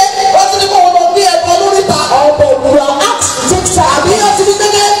ti gbé wọ́n ti ní kó wọn lọ gbé ẹ̀kọ́ lórí ta. But you are asked to take Àbí salary. wọ́n ti ní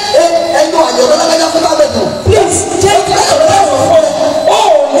gbẹ́gbẹ́ ẹnu àyẹ̀wò lọ́gbẹ́jọ́ fún tábẹ̀tù. Please take it. Ó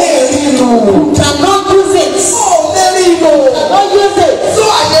lè rí lò. Cannot use it. Ó lè rí lò. Cannot use it. Tó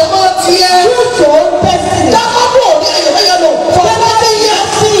àyẹ̀wò tiẹ̀. Use your own destiny. Jákọ́bù ò ní àyẹ̀wò yẹn lò. Whatever thing you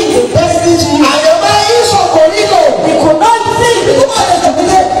have seen is destiny to you. Àyẹ̀wò ìṣọ̀ kò nílò. You could not see it. You wanted to be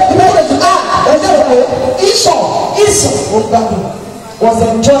there. You wanted to Ìṣọ̀ Esau was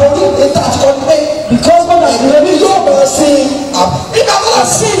enjoying ètò àtikọ́ ni pé because one of the èmi yóò bẹ̀rẹ̀ sí i. Nígbà tó lọ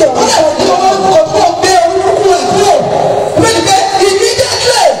sí ìyọ̀ ọ̀sẹ̀ ní owó kò tó gbé orúkú ẹ̀ kúrò. Bẹ́ẹ̀ni pé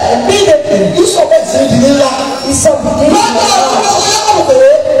immediately immediately ìṣọ̀ bẹ̀rẹ̀ sí ìdílé ńlá. Esau began Lọ́jọ́ to àwọn laugh. ọ̀sẹ̀ yẹn kò pé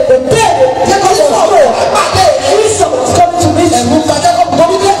The day Jacob Jacob was sọ̀rọ̀ àpàdé Esau was coming to meet ẹ̀rù you. ta Jacob But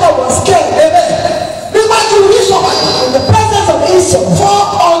Jacob was scared. Amen. Níwájú ìṣọ̀ báyìí. In the presence of Esau,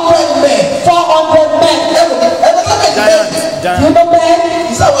 400 men. 400 men. Ẹ̀rù tó bẹ̀ jẹ́ You know men,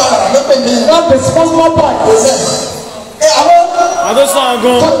 ìsáwọ̀ ara ló pè mí. not the small boys. Àwọn Àdó sàn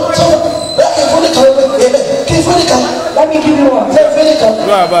gan. bẹ́ẹ̀ kí n fún ní kan ẹ̀mẹ́ kí n fún ní kan. Let me give you one. Fẹ́ fún ní kan.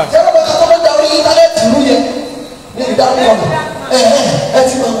 Ló àbá. Yẹ́rọ bá kọ́kọ́ da orí íńtánẹ́ẹ̀tì ìlú yẹn ní ìdáhùn ọ̀nà. Ẹ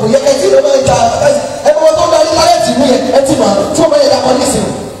ti mọ̀ kò yẹ kẹ́ tí ló máa ń ta ẹ bọ́ tó da orí íńtánẹ́ẹ̀tì ìlú yẹn ẹ ti mọ̀ tí wọ́n bá yẹ dá kọ́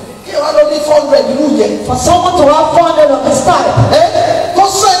nísìnyí. Kí wọ́n lọ ní 400 ìlú yẹn. For someone to have 400 of his time, Kó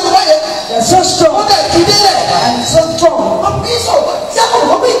sọ ẹnu báyẹn. they're so strong Wọ́n dẹ̀ kí délẹ̀. and so strong. Wọ́n bí ìṣọ̀gbọ́n Jacob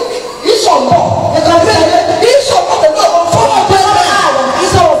wọ́n bí ìṣọ̀gbọ́n. Because Ìṣọ̀gbọ́n pẹ̀lú àwọn 400 men.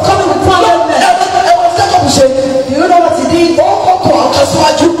 Esau was coming with 400 men. Ẹ̀wọ̀n Jacob ṣe. Do you know what he did? Ó kọ̀kọ̀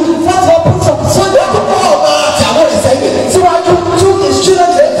àkàsíwájú. First of all, put some soldiers Ọmọ àti àwọn ìsẹ́yìn. síwájú, took his children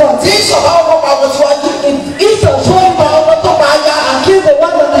to the front. Tí ìṣọ̀gbọ́n ọmọ àwọn síwájú. Esau told Ìgbà ọmọ tó máa yá. and killed the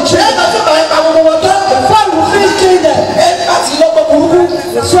one of the children. Ẹ̀ka tó máa ń pa gbogbo wọn tán. Before we finish killing them, Ẹni láti lọ́gbọ́n burúkú.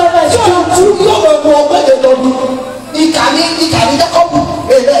 the children is killed too. Yóò máa mú ọgbẹ́ yẹn lọ́dún. Ìkànnì Jacob.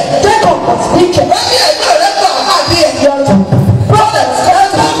 Amen. Jacob was wicked. Ẹni ẹgbẹ́ rẹ̀ gbà àbí ẹ̀. Your brothers,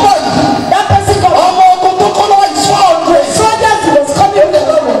 Ẹgbẹ́ pọ̀ yìí. that person come. Ọmọ ogun tó kọ́ lọ́wọ́ yìí 400. Soldiers he was coming with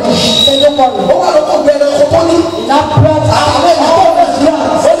them. Say no more. Ó wà lọ́kọ̀ bẹ̀rẹ̀ kókó ní. He now brought Àwọn out ènìyàn all his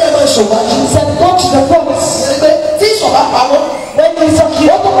lands. ó lè máa ṣòwájú. He said, go to the forest. Ẹgbẹ́ tí ìṣọ̀bá pamọ́. When Esau Ó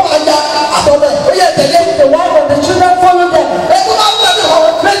killed tó máa ya àtọ̀bẹ̀. Ó yẹ tẹ̀lé. the wife of the children, follow them. Ẹgbẹ́ máa ń gbàgbé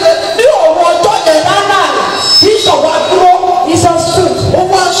ọ̀rọ̀ pẹ́lẹ́ ní ọ̀rọ̀ ọjọ́ yẹn. That night, Tí ìṣọ̀bá dúró. Esau stood. Ó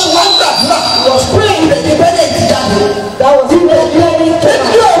wá ṣùgbọ́n gbàdúrà. Was praying the independent jáde. That was in the clearing Ní camp.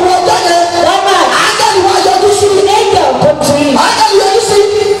 ọ̀rọ̀ ọjọ́ yẹn. That night, Ángẹ́lì wá yọjú sí. the angel come to him. Ángẹ́lì yọjú sí.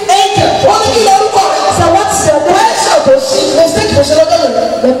 Angel. Wọ́n ní kí lórúkọ rẹ̀. So what's your name? Ẹ̀ṣẹ̀ kò sí. Mistake kò ṣe lọ́jọ́ yẹn.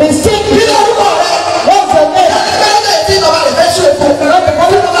 The mistake Kí is lórúkọ rẹ̀. what's your name? Ẹgbẹ́ tí bàbá rẹ̀ fẹ́ ṣe fún.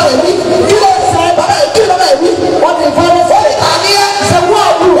 Kí bàbá rẹ̀ wí. Kí ló ń sẹ́ bàbá rẹ̀ kí bàbá rẹ̀ wí.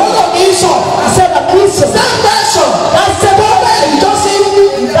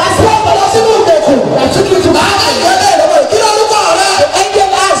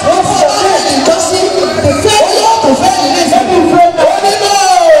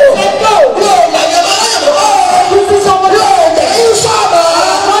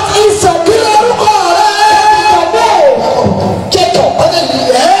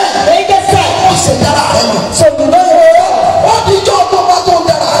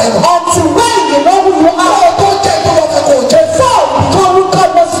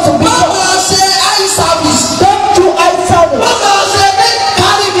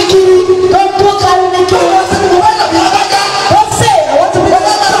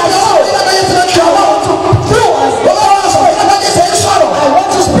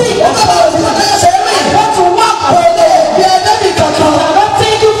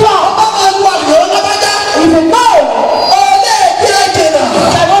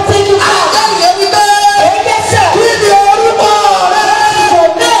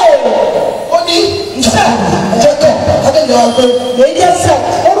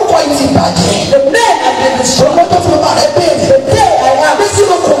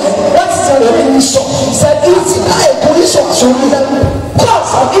 sórí lẹ́kùn.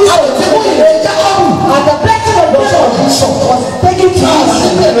 Cause of Esau. Àwọn tí wọ́n yẹ Jákọ́bù. And the blessing of God was taken to Esau.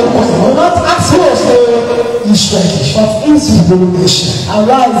 Not ask us Israel. of Israel.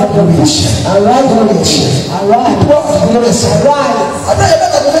 Arise and the nation. Arise and the nation. Arise. Arise. Àtàyè bẹ́ẹ̀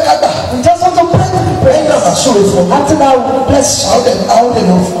tàbí fẹ́ ká gbà. We just want to pray the prayer. Ẹ̀yin náà bá sọ̀rọ̀ fún mi. After that, we bless you. Àwọn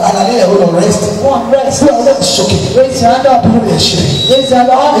ènìyàn àlàyé ẹ̀rọ lọ rest. One rest. Bí ọ̀rẹ́ sókè. Raise your hand up. Bí wọ́n yẹ ṣe. Raise your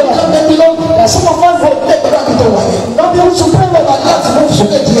hand up. Ẹ̀ka mẹ́bí ló. There are some of us that Ẹ gbọ́dọ̀ àbí tó wà yẹn. not be able to pray with our Láti mú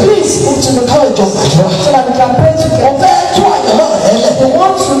sókè díẹ̀. Please, Ó ti ní káwé jọ gbàdúrà. so that we can pray together. Ọ̀fẹ́ tó àyẹ̀mọ́ rẹ̀ lẹ̀. They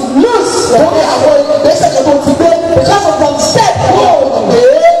want to lose Lórí àwọn ìgbésẹ̀ kan tó ti gbé. because of some step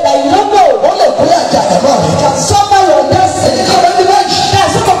that you don't know. Wọ́n lè kó àjà àyẹ̀mọ́ rẹ̀. Can suffer your destiny. Ẹni ká lọ ní méjì. There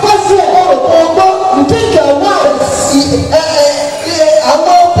are some of us here. You think you're wise.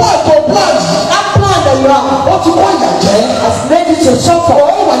 Àwọn plan That plan that you have ó ti kó àyà jẹ́. has made you to suffer. Ó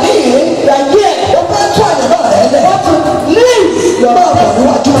wà níyì. You are here. Ó fẹ́ tó àyẹ̀mọ́ rẹ̀ lẹ̀. Want to leave your Máa bọ̀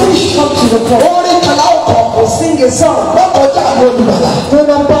níwájú Please rẹ̀. come to the front. Orin kàlá ọkọ̀. Or sing a song. Wọ́n kọjá àwọn olùbàdà. Do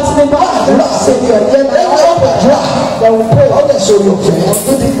not pass me by. Do not say your name. Ẹgbẹ́ ọ̀gbàdúrà. Then we pray. Ọ̀dẹ̀ sórí òfin.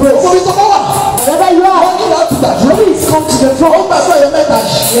 Do the praise. Orí tó bá wà. Wherever you are, Wọ́n ní láti gbàdúrà. please come to the Ó front. gbàgbọ́ ẹ̀yọ mẹ́ta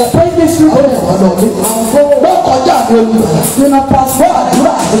yìí. We are praying this Àwọn week. ẹ̀wọ̀n náà ní. Wọ́n kọjá àwọn olùbàdà. Do not pass me by.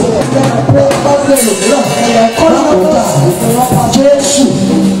 Àdúrà àti ìgbẹ́ bá gbé ẹlòmíràn. Wọ́n kọjá àwọn Jésù.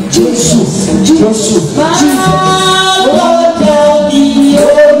 Jésù. Jésù.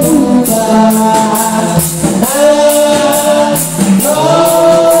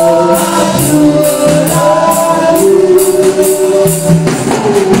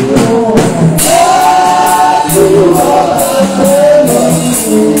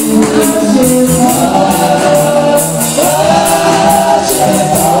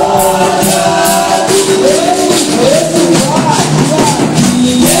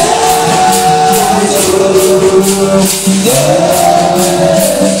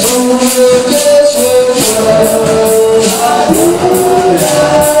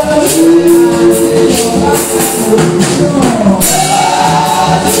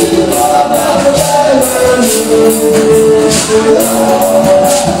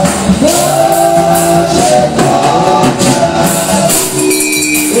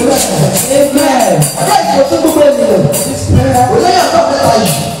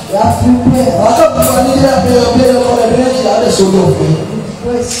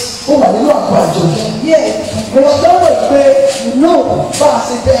 Ó wà nínú àpò àjọ. Mo lọ́wọ́ pé you know Bá a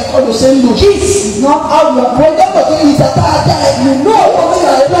ṣe bẹ ẹ̀kọ́ ló ṣe ń lò. this is not how you are praying. Ọjọ́ pẹ̀lú ìjà tá a dá ẹ̀. You know Wọ́n ní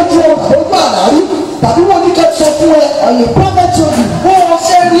àyè lójú ojú àlárí. Tàbí wọ́n ní kẹ́ sọ fún ẹ. or your prophet told you Bó o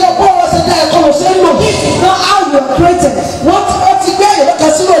ṣe rí ọ, bó o ṣe dá ẹ̀kọ́ ló ṣe ń lò. this is not how you are created. Wọ́n ti gbé ẹ̀yọ̀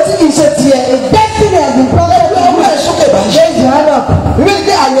kan sínú etí kì í ṣe tiẹ̀. A destiny has been promised to Ọmọ ẹ̀ sókè báyìí. Raise your hand up. Ìwé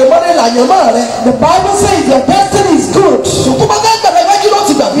ìgbé àyẹ̀mọ́ ní làyẹ̀mọ́ rẹ̀. The Bible says your destiny is good. Ṣùgbọ́n bá fẹ́ gbàgbé iwájú ló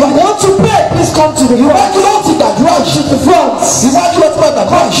ti gbàdúrà. You want to pray, please come to the front. Iwájú ló ti gbàdúrà. To the front. Iwájú ló ti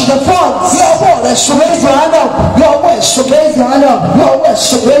gbàdúrà. To the front. Bí ọwọ́ rẹ̀ sókè. Raise your hand up. Bí ọwọ́ ẹ̀ sókè. Raise your hand up. Bí ọwọ́ ẹ̀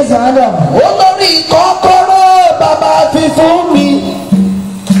sókè. Raise your hand up. Olórí kọ́kọ́rọ́ bàbá fi fún mi.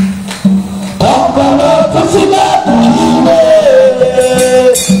 Kọ́kọ́rọ́ tó sílẹ̀ kùnìyẹ.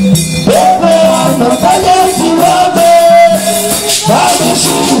 Gbogbo ọ̀nà táyé ti wá gbé. Báwo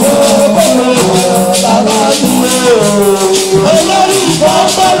sì wọ bàbá dúró? Olórí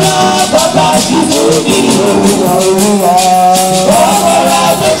kọ́kọ́rọ́ bàbá fi fún mi. Kọ́kọ́rọ́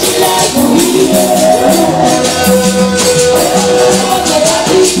tó sílẹ̀ kùnìyẹ.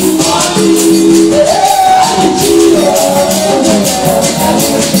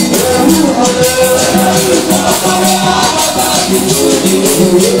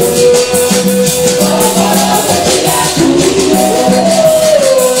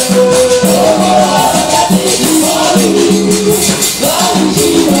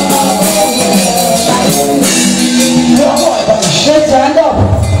 Raise your hand up.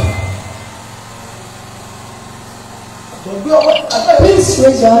 Please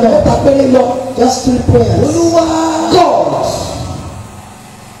raise your hand up. Just 3 prayers. Olúwa God.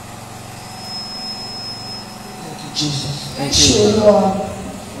 Jesus.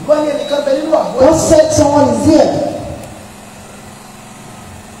 Wọ́n ní ẹnìkan bẹ nínú àwọn God said someone is here.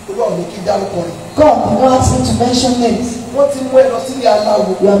 olúwa ò ní kí dárúkọ rẹ̀. God did not ask me to mention names. Wọ́n ti mú ẹ lọ sílé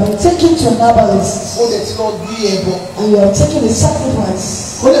aláwo. You have been taken to an herbalist Ó lè ti lọ gbé ẹbọ. and you have taken a sacrifice.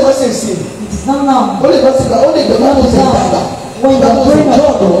 Ó lè má ṣe ìsìn. It is not now. Ó lè má ṣe ìgbà. Ó lè gbẹ má tó ṣe ìgbàgbà. When you are growing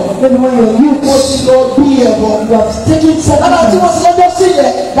up, maybe when you are Ó youth, ti lọ gbé ẹbọ. you have taken Lára tí wọ́n sacrifice. ti lọ́jọ́ sí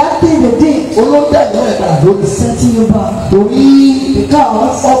yẹn. That thing they did Olóńgbé àyẹ̀wò ẹ̀ka àdókè. is setting you back. Torí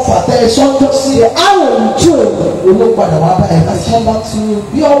Because ọfà tẹ ẹ sọ́jọ́ sí the arrow you threw olóńgbàdà wà bá ẹ̀ has láti. come back to you.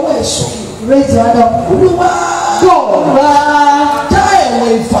 Bí ọwọ́ ẹ̀ sọ. Raise your hand up. Olúwa dá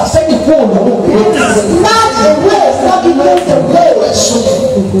ẹ̀wọ̀n ìfàsẹ́yìn fún òun. Not a way, not a way to go.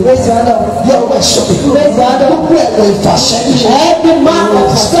 Raise your hand up. Yọ̀wọ̀ ẹ̀ṣọ́ mi. Raise your hand up. Gbogbo ẹ̀wọ̀n ìfàsẹ́yìn. Every man of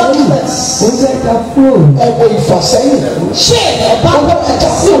stubbornness. Ẹ̀wọ̀n ìfàsẹ́yìn. Shame of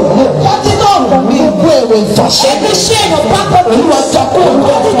backwardness. Cutting off from me. Gbogbo ẹ̀wọ̀n ìfàsẹ́yìn. Every shame of backwardness. Olúwa takò.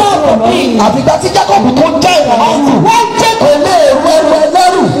 Cutting off from me. Àbígbà tí Jacob tó dá ìwọ̀n ọ̀rùn. When Jacob Èlé èrú ẹrù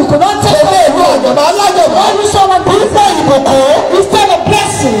ẹlẹ́rù. you could not take Èlé èrú ọ̀jọ̀gbọ́n alájọ̀gbọ́n. when you saw one Nígbà ìbùkún. instead of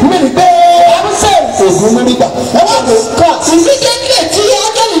blessing. Mi ní pé Bible says. ògùn mi nígbà. Ẹ wá kó ká. Ìsí kékeré tí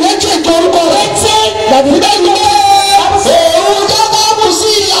Ángẹ́lì méjì ètò orúkọ rẹ̀ tí Dàbí Bẹ́ẹ̀ni òun jẹ́wọ́ mú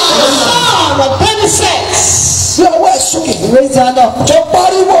sí ìyá. Son of Pentecost. Sí ọwọ́ ẹ̀ sókè. Raise your hand up. Tó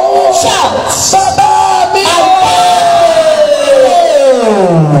pariwo. Shout. Bàbá mi.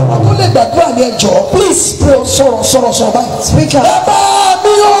 Àwọn lè gbàdúrà ní ẹjọ́. Please pray sọ̀rọ̀ báyìí. Speak up. Bàbá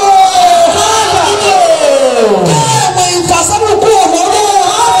mi o. Kẹ́ẹ̀mọ̀ ìfàsẹ́nu kú ọ̀nà náà.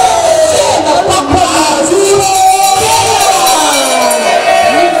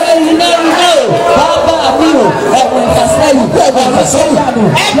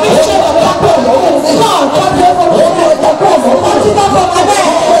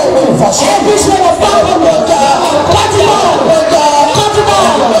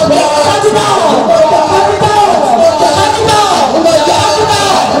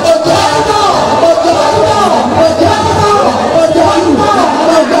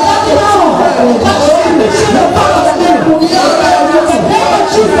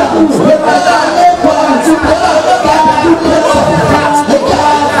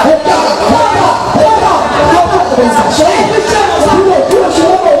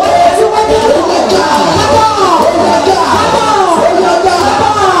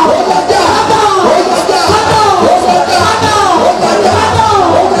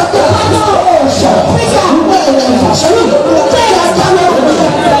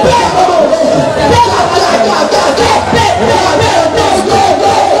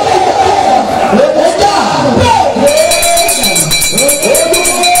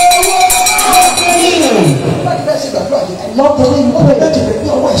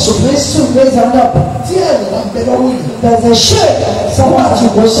 There's a shame. Someone to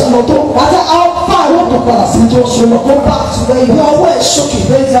go solo to. Matter how far you to go, see to solo go back to where you are. Where shocking.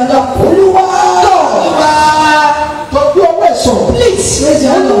 Raise your hand up. Olúwa. To your way so. Please raise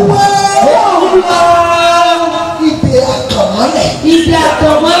your hand up. Olúwa. Ibi àkànmọ́lẹ̀. Ibi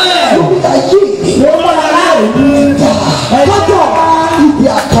àkànmọ́lẹ̀. Ibi ayé. Lọ́wọ́ aláìní. Kọ́jọ́. Ibi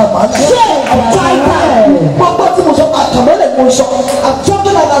àkànmọ́lẹ̀. Ṣé ọ̀tá ìta ẹ̀? Gbogbo tí mo sọ àkànmọ́lẹ̀ mo sọ. Àtúntò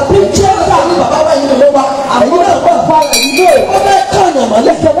náà bí jẹ́ ọ̀gá ní bàbá wa yìí ló wá. Àbúrò náà bá fa ìlú ẹ̀. Ó bẹ́ẹ̀ kànyàn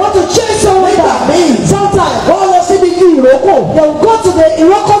mọ́lẹ̀. They want to chase someone Nígbà down. míì. Sometimes Wọ́n lọ síbi igi ìrókò. they will go to the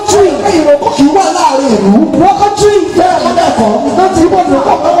Iroko tree. Ìrókò kì í wà láàrin ìlú. Iroko tree. Bẹ́ẹ̀ ló dẹ̀ kọ́. Not Ibo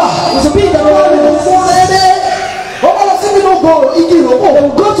ìrókò kan wà. to be in the wilderness. Ṣẹ́dẹ́. Wọ́n lọ síbi inú gbòòrò igi ìrókò. They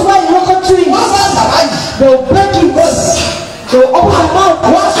will go to where Iroko tree. Wọ́n sá sàrá yìí. They will break it. They will open their mouth.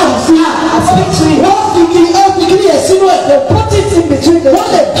 Wọ́n sùn sí. And speak to it. Wọ́n fi kiri ẹ̀ sínú ẹ̀. They put it in between the Wọ́n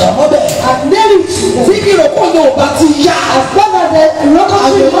lè kàn mọ́ bẹ́ẹ̀. and nail it. Tí ìrókò yóò bá ti yá. As long as the Iroko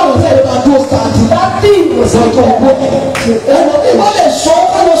tree Àgbẹ̀ náà fẹ́ẹ́ máa dúró sáájú. that thing was Ìsọ̀tò ògbó. Ẹ̀rọ ìwọ lè sọ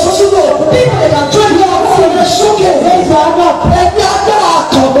ọ̀nà sọ́sínú òkú. people they can join their own in the sókè. Raise your hand up. Ẹgbẹ́ agbára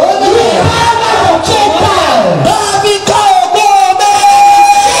àkànmọ́ ní. Power of Jacob. Báàbí ká ògbó mẹ́.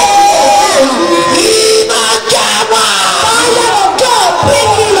 Ìmọ̀ jàmá. Power of God.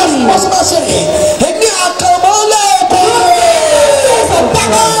 Bring me. Wọ́n sì máa ṣe rè. Èmi àkànmọ́ lẹ́ẹ̀kọ́.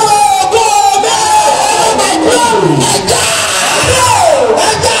 Báwo ògbó mẹ́. Ẹja.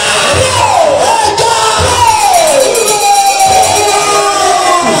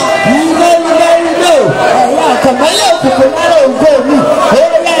 Ẹ̀yà àkànmọ́lẹ̀ òkùnkùn lára ògbó mi.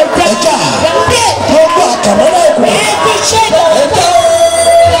 Ẹ̀yà ẹja. Ẹja. Gbogbo àkànmọ́ lẹ́ẹ̀kọ́. Every shade of Ẹja.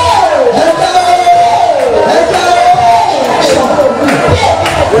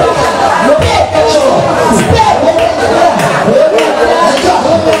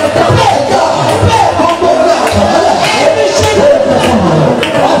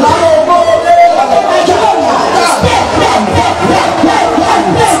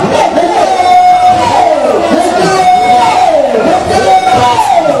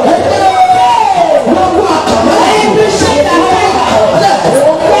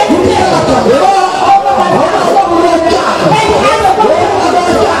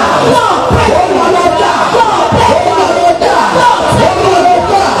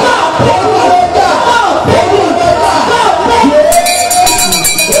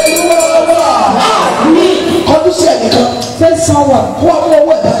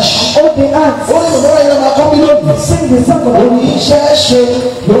 ṣe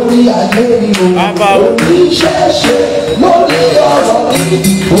lórí ayé mi o. Oníṣẹ́ ṣe lórí ọ̀rọ̀ mi.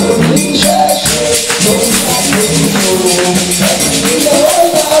 Oníṣẹ́ ṣe lórí ayé mi o. Ẹni ló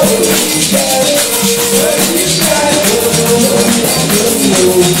yá oníṣẹ́ ṣe. Oníṣẹ́ ṣe lórí ayé mi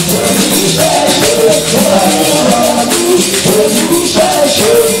o. Oníṣẹ́ ṣe lórí ọ̀rọ̀ mi. Oníṣẹ́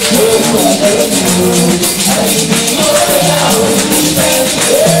ṣe lórí ayé mi o. Ẹni ló yá oníṣẹ́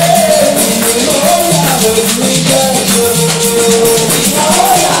ṣe.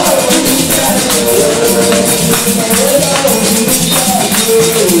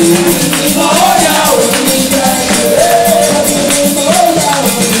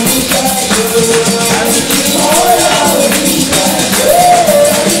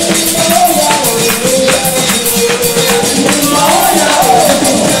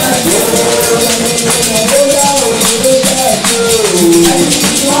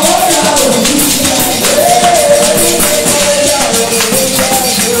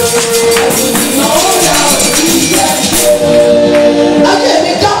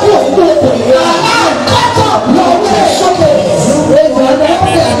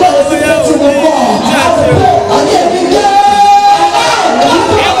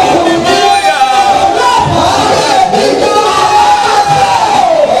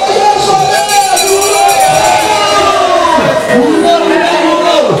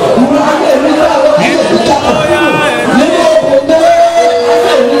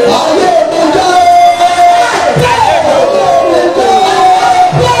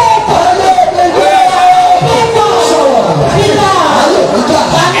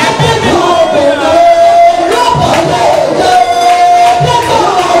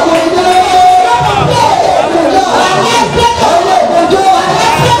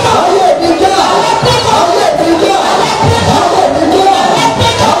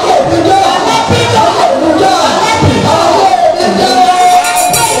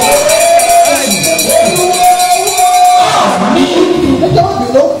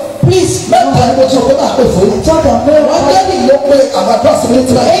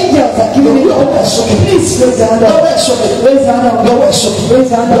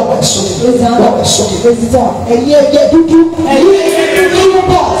 Ẹ̀yin ẹyẹ dúdú, ẹ̀yin ẹyẹ dúdú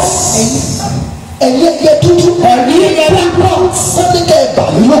bọ́s, ẹ̀yin ẹyẹ dúdú, ẹ̀yin ẹyẹ dúdú bọ́s. Wọ́n ní kẹ́ ẹ bà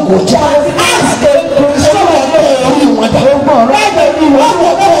mí lóko já. Àṣẹ ìṣòro ọ̀gbẹ́ orí wọn dà. Ẹ̀gbẹ́ mi wọ́n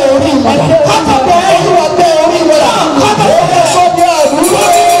wọ́n gbẹ́ orí wọn dà. Kọ́tà bẹ́ orí wọn gbẹ́ orí wọn dà. Kọ́tà bẹ́ sọ bí àdúrà.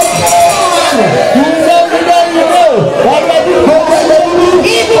 Ìṣe mi lẹ́yìn rẹ̀, ẹ̀yẹ dúdú, ẹ̀yẹ dúdú,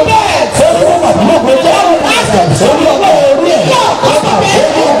 ìdí bẹ́ẹ̀. Ṣé wọ́n wà ní lóko já? Àṣẹ ìṣòro ọ̀gbẹ́ orí ẹ̀. Kọ́tà bẹ́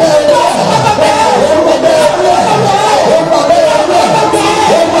orí wọn dà.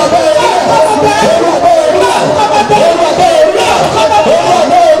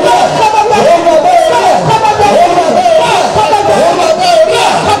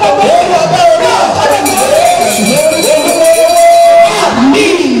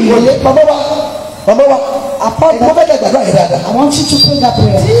 Bàbá wa, àpapọ̀ mo fẹ́ kẹ́ gbàdúrà yẹn dáadáa. I want you to pray that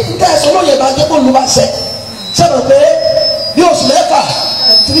prayer. Tí ìdá ẹ̀sọ́ lóye máa jẹ́ kó lu bá ṣẹ. Sọ̀rọ̀ pé bí oṣù mẹ́fà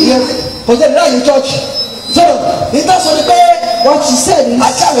kò tẹ̀lé láàyè chọ́ọ̀chì. Sọ̀rọ̀ ìdá sọ ni pé wọ́n ti sẹ́ẹ̀lì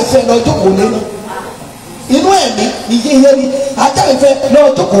ajáwèéfẹ́ lọ jókòó lé náà. Inú ẹ̀mí ìyẹn ni ajáwèéfẹ́ lọ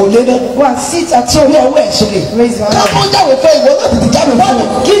jókòó lé náà. One sit at your Bí ọwọ́ ẹ̀ sókè. Káfọ́ jáwèéfẹ́ ìwọ náà tètè jáwèé fún mi.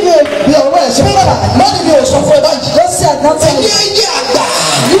 Kí ni bí ọwọ́ ẹ̀ sókè? Lọ́ọ̀dì mi ò sọ fún ẹ báyìí. Go see another. Ẹyẹ àgbà.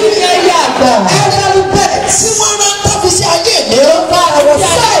 Ẹyẹ àgbà. Ẹyẹ bẹ́ẹ̀ tí wọ́n rán tọ́fi sí ayé mi. Bá àwọn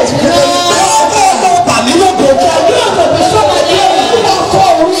sáìtì náà. Ọkọ̀ ọ̀dọ̀ tàbí lóko. Tàbí ọ̀dọ̀ bí sọ́mọ ní ọ̀dọ̀ fọ́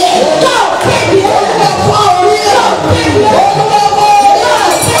orí ẹ̀. Ọ̀dọ̀ fọ́ orí ẹ̀.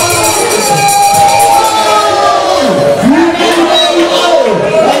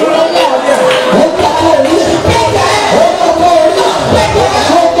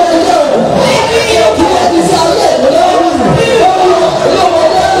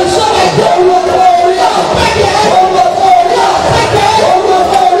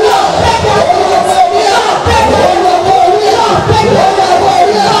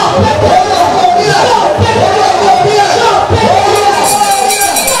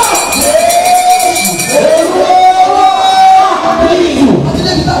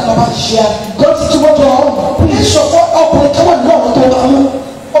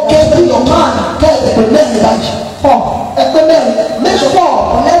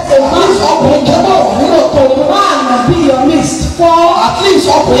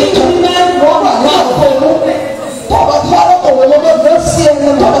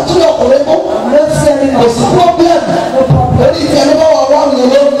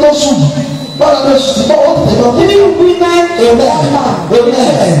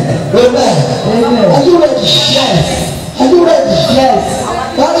 Amen. Are you ready? Yes. Are you ready? Yes.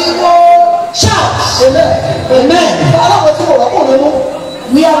 Pariwo. Shout. Amen. Amen. Aláwọ̀ tí mo wà kó lónú.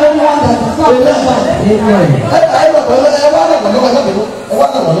 We are the one that is not the one. Amen.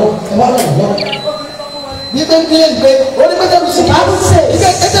 Ní bẹ́ẹ̀ ní ẹgbẹ́ onígbẹ́jẹ́ ló sì kí. Bible says. Ike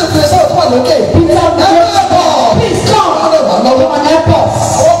ẹ̀jẹ̀ ìpínlẹ̀ sáwọ́ tó wà lókè. Peter please come. Come and help us.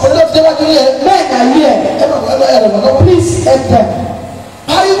 Àwọn ọkùnrin ló fi déwájú yẹn. Men are here. Please help them.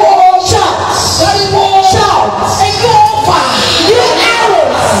 Pariwo. Shout. Pariwo. Shout. Ẹ̀yọ́ fà. You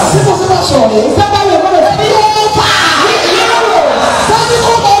arrows. Sípò sípò sọ̀rọ̀ yìí. Somebody will go to Ẹ̀yọ́ fà. you arrows. Sọ́ni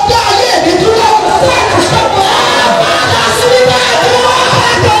kò mọ̀ bí ayé mi dúró.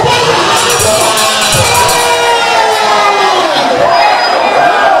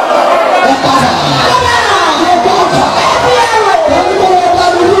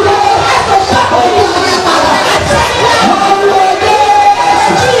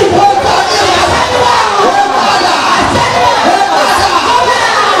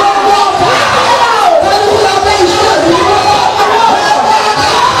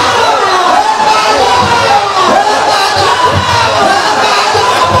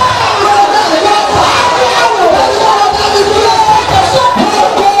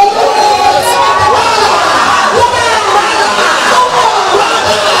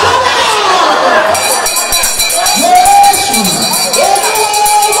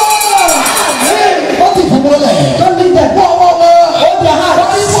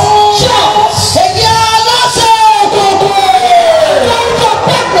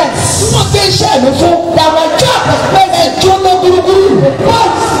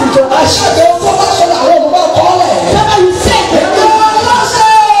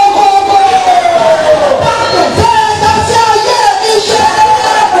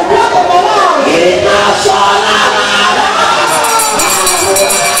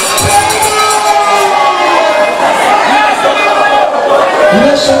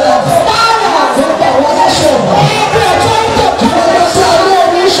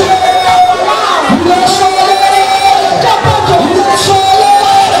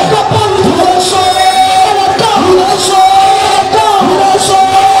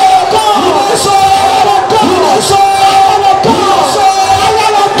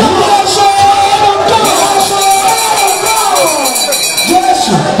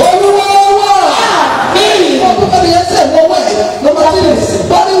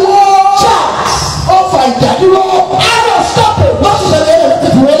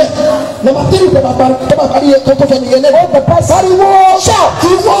 Pariwo. Shout.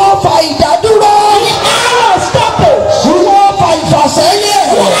 Ìwọ fa ìdádúró. Arrow stop it. Ìwọ fa ìfàsẹ́yìn.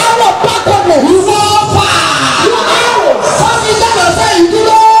 Arrow backwardness. Ìwọ fa. Arrow. Sọ́ni dáná sẹ́yìn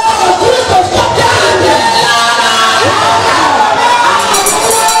dúró. Christ stop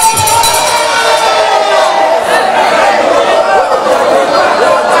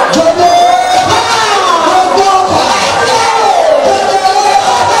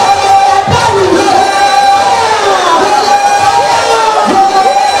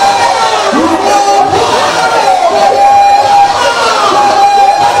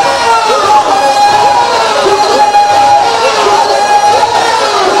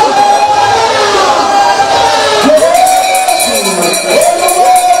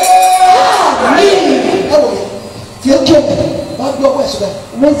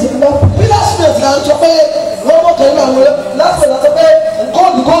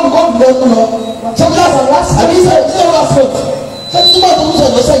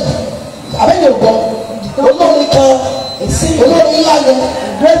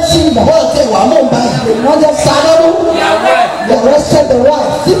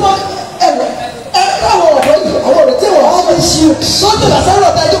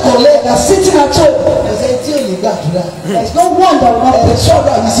that. There's no one that will not be sure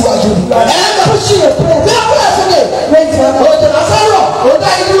that you see what you do. Pushing your prayer. Raise your hand.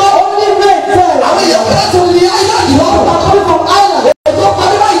 Only rain fell. People are coming from Ireland.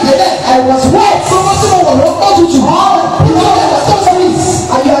 I was wet. All people were sorceries.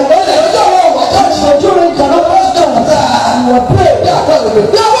 And you are ready. Your rain cannot touch them. You are praying.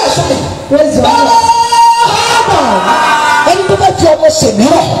 Raise your hand. Ẹni tó bá fi ọmọ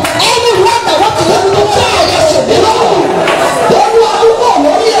sèmíràn. Anyone that wants to let me try, yes, you know. Olú àdúgbò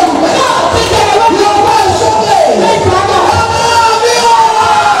lórí ẹ̀rù mẹ́ta.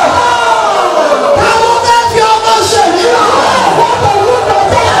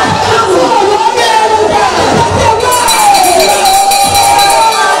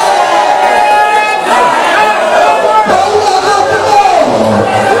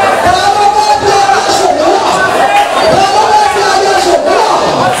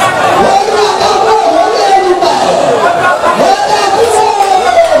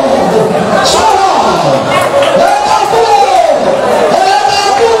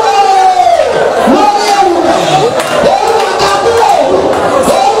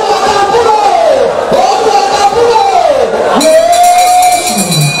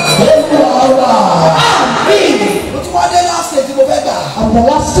 And the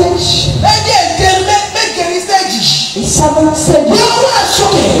last stage. Make stage. It's 7 stages.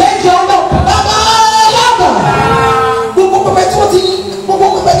 Make your up. Every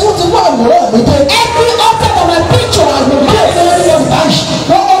altar of my picture has been placed.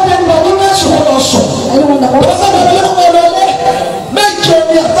 No other monument should not show. Anyone that wants to make your place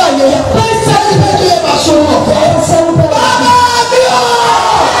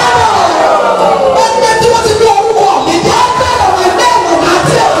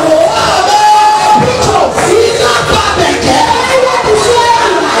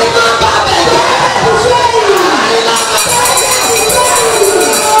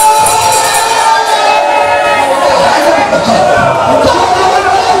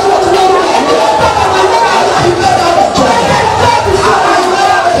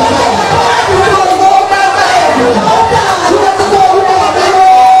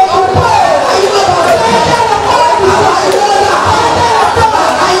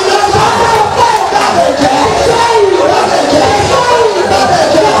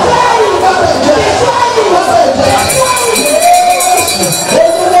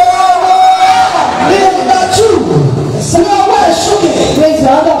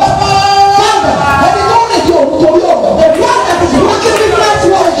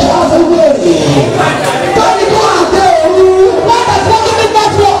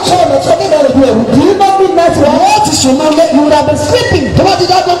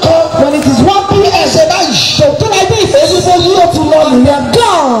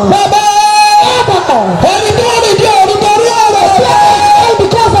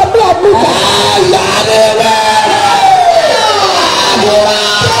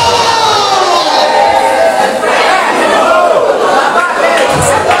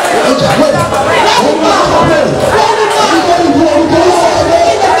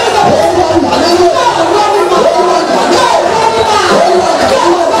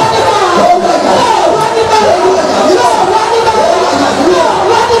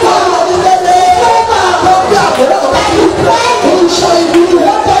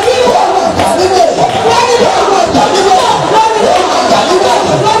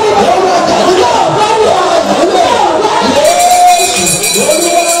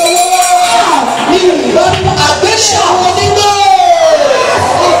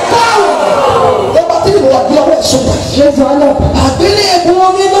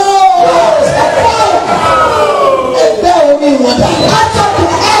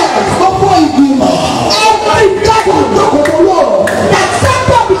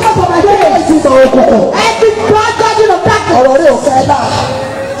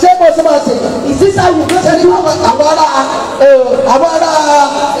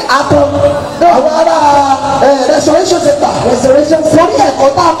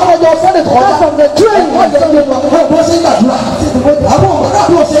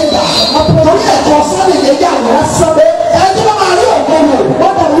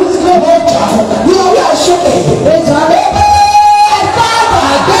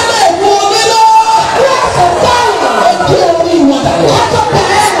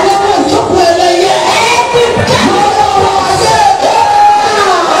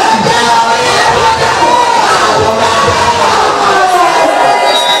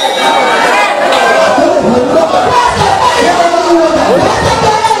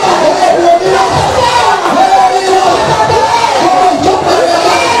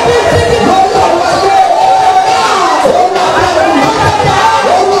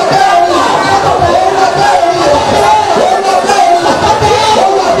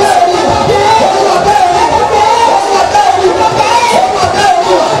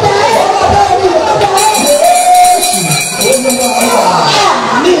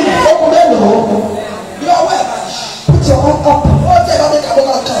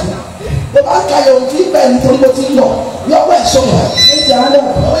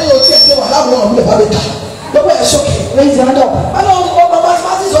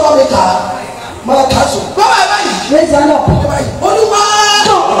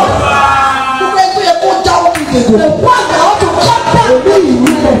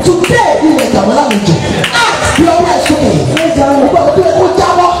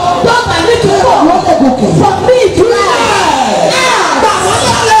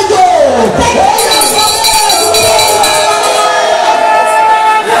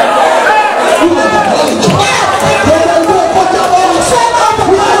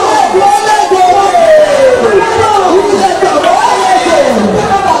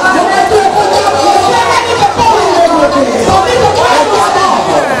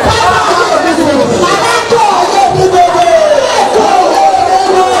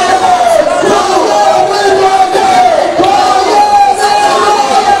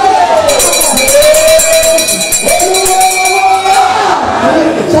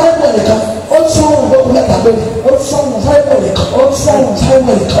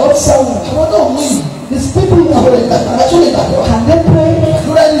These people in our can they pray?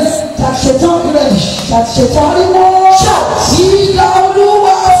 That Shaitan shout.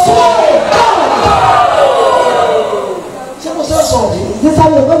 Is this how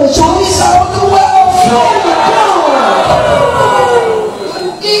you're going to shout?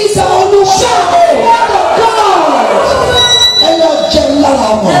 He's on the shout.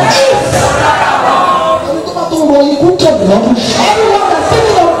 Everyone that's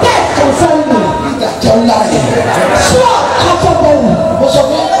thinking of death concerning me. Sure, comfort them.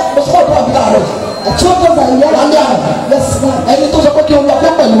 I told them that yes, ma'am.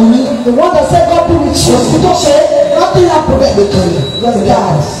 The one that said God be with you. Nothing happened. Yes,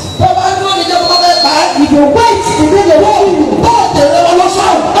 guys. If you wait, they will kill you. Don't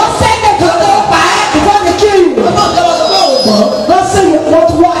say that to them before they kill you. Don't say you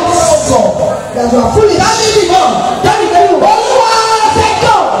want wise. That you are foolish. That is it.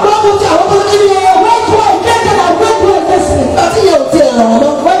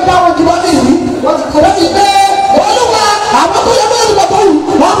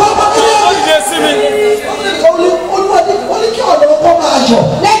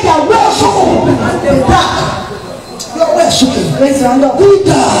 Raise your hand up.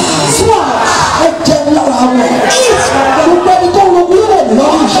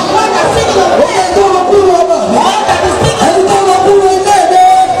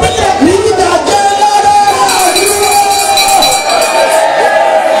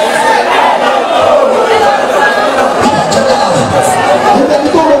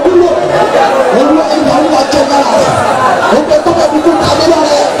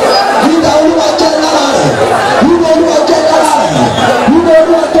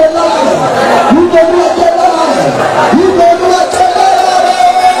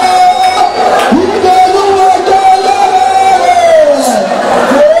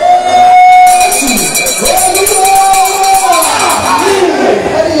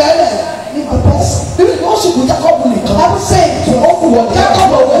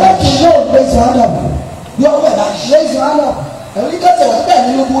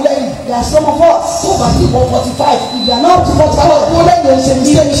 There are some of us. If you are not 45,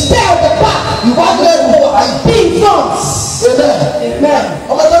 you stay at the back. You want to go and be in front. Amen.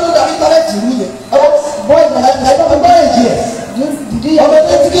 Boy, I don't know here. Did you have a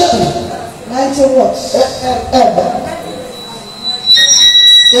 90 what?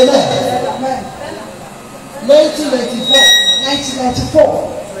 Amen. 1994.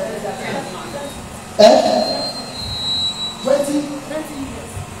 20.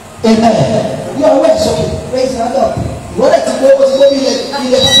 Amen. You are well, so raise your hand up. You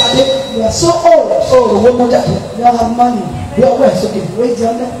are so old. Oh, you don't have money. You are well, so raise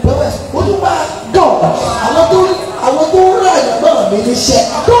your hand up. What do God? I want to write about me. God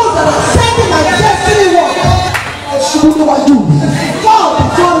that are sending my destiny work. I should do what I do. God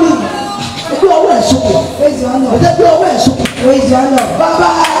before me. You are well, so raise your hand up. You are well, so raise your hand up. Baba,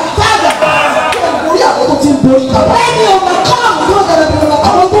 Father. When you overcome, I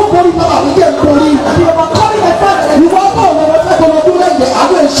want to body power. We get body. You overcome my father. You want to know what I'm going to do like that. I'm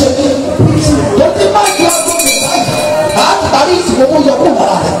going to shake it. Don't you mind? You are going to die. That is what you're going to do.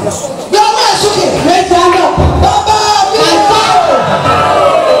 You are well, so raise your hand up. Baba, my father.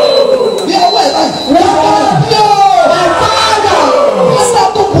 You are well, right? My father. You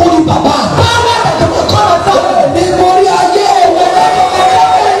start to body, Baba. Baba, you will come and father. The body again.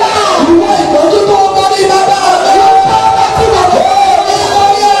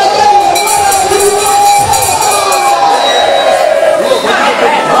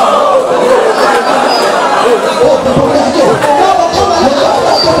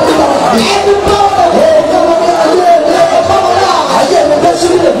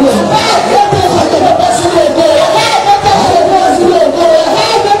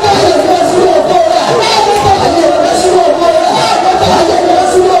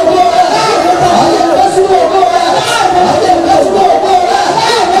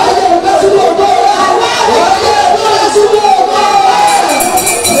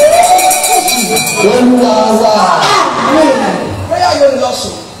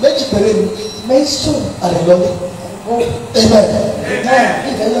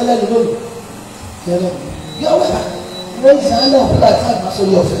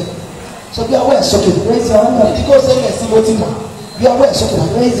 So be aware, socket. Raise your hand up. Because then you see what you want. Be aware,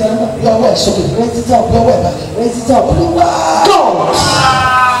 socket. Raise your hand up. Be aware, socket. Raise it up. Be aware, raise it up. God.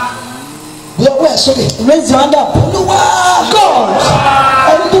 Be aware, socket. Raise your hand up. God.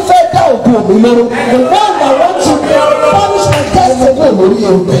 And to fair down, the one that wants to punish my destiny,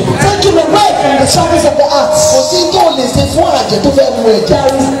 take him away from the service of the arts. lè ṣe fún àjẹ́ tó fẹ́ mú ẹ̀jẹ̀.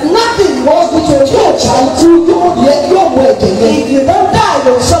 There is nothing more which will Yóò ṣá tí yóò mú ẹ̀jẹ̀ yẹn. if you don't die,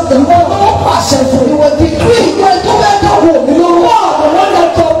 you will shut the door. Ó pàṣẹ fún mi wọ́n decree ìwé tó fẹ́ dáwọ́ mi lọ́wọ́. The one that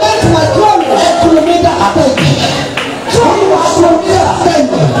torments my glory. Ẹ̀kúnlẹ̀ mi dà àtẹ̀yìn. Sọ́yìn wàá sọ mi dà àtẹ̀yìn.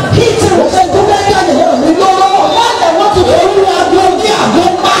 Kí tí mo fẹ́ tó fẹ́ dáwọ́ mi lọ́wọ́. Man that want to Èyí ni àgbo ní àgbo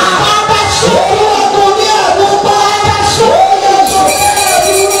pa. Èyí ni àgbo ní àgbo pa.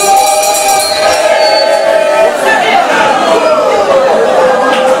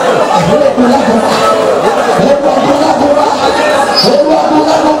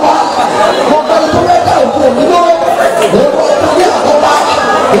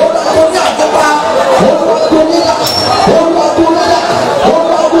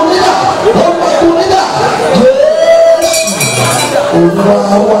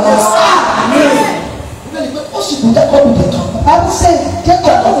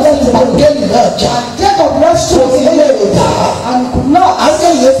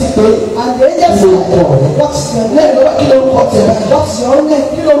 What's your name? What's your name?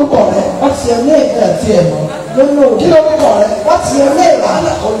 What's your name? No, no. What's your name?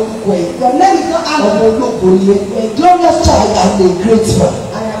 Your name is not Anna. A glorious child. I am a great man.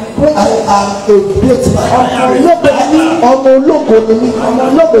 I am a great man. Ọmọ ológo ni mí.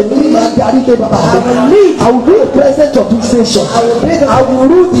 Máa darí lé bàbá mi. I will be a president of this nation. I will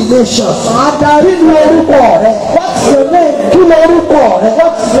rule the nation. Màá darí ní orúkọ rẹ. What's your name? Kí ni orúkọ rẹ?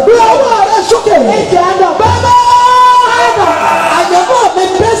 Bí ọwọ́ rẹ sókè. Ẹ̀jẹ̀ àná. Bàbá àyẹ̀mọ́ mi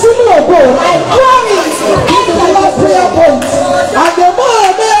bẹ́ sínú ògbó. I promise. This is the last prayer point. Àyẹ̀mọ́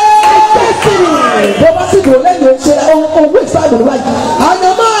mi bẹ́ sínú. Bó bá sì dùn lẹ́yìn oṣù owó ìsáàbò ní báyìí.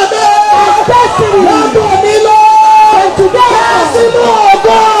 Àyẹ̀mọ́ mi bẹ́ sínú. Lábọ̀ mi lọ. Bẹ́ sínú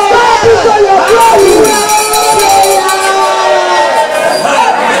ògbó. Bẹ́ẹ̀ni sọ yọ glory.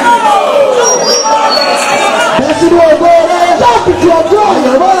 Bẹ́ sínú ògbó rẹ̀. Bẹ́ẹ̀ni sọ ọjọ́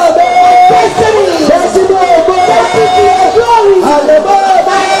àyẹ̀mọ́ mi. Bẹ́ sínú ògbó. Bẹ́ sínú glory. Àyẹ̀mọ́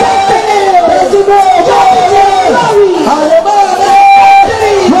mi. Bẹ́ sínú ògbó rẹ̀. Àyẹ̀mọ́ mi.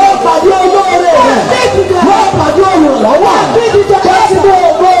 Wọ́n pàdé olóore rẹ̀. Wọ́n pàdé olùrànlọ́wọ́. Bẹ́ sínú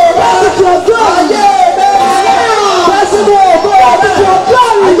ògbó rẹ̀. Ayé mi. Bẹ́ sínú ògbó rẹ̀.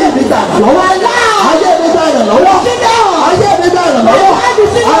 Ayé mi gbà lọ́wọ́. Ayé mi gbà ìrànlọ́wọ́. Ayé mi gbà ìrànlọ́wọ́. Ayé mi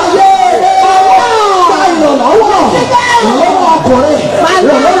gbà ìrànlọ́wọ́. Ìrànlọ́wọ́ ọkùnrin.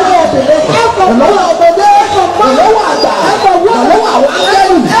 Ìrànlọ́wọ́ obìnrin. Ìrànlọ́wọ́ ọmọdé. Ìrànlọ́wọ́ àgbà. Ìrànlọ́wọ́ àwọn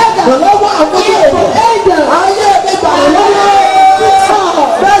akẹ́rù. Ìrànlọ́wọ́ àwọn akẹ́rù. Ayé mi gbà ìrànlọ́wọ́.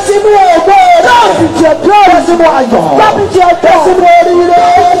 Bẹ́ sínú ògbó rẹ̀. Bẹ́ sínú ayọ̀. Bẹ́ sínú oríire.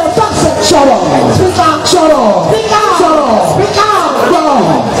 Sọ̀rọ̀. Sọ̀rọ̀.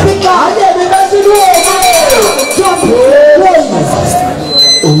 Ayé mi bẹ́ sínú ògbó.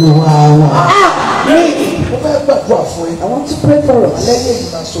 Olúwa wa. Mo fẹ́ gbàdúrà fún ẹ. I want to pray for us. Lẹ́yìn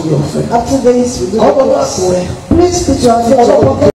ìgbà sórí ọ̀fẹ́. After this, we do Ọmọ náà fún ẹ. please put your hands up.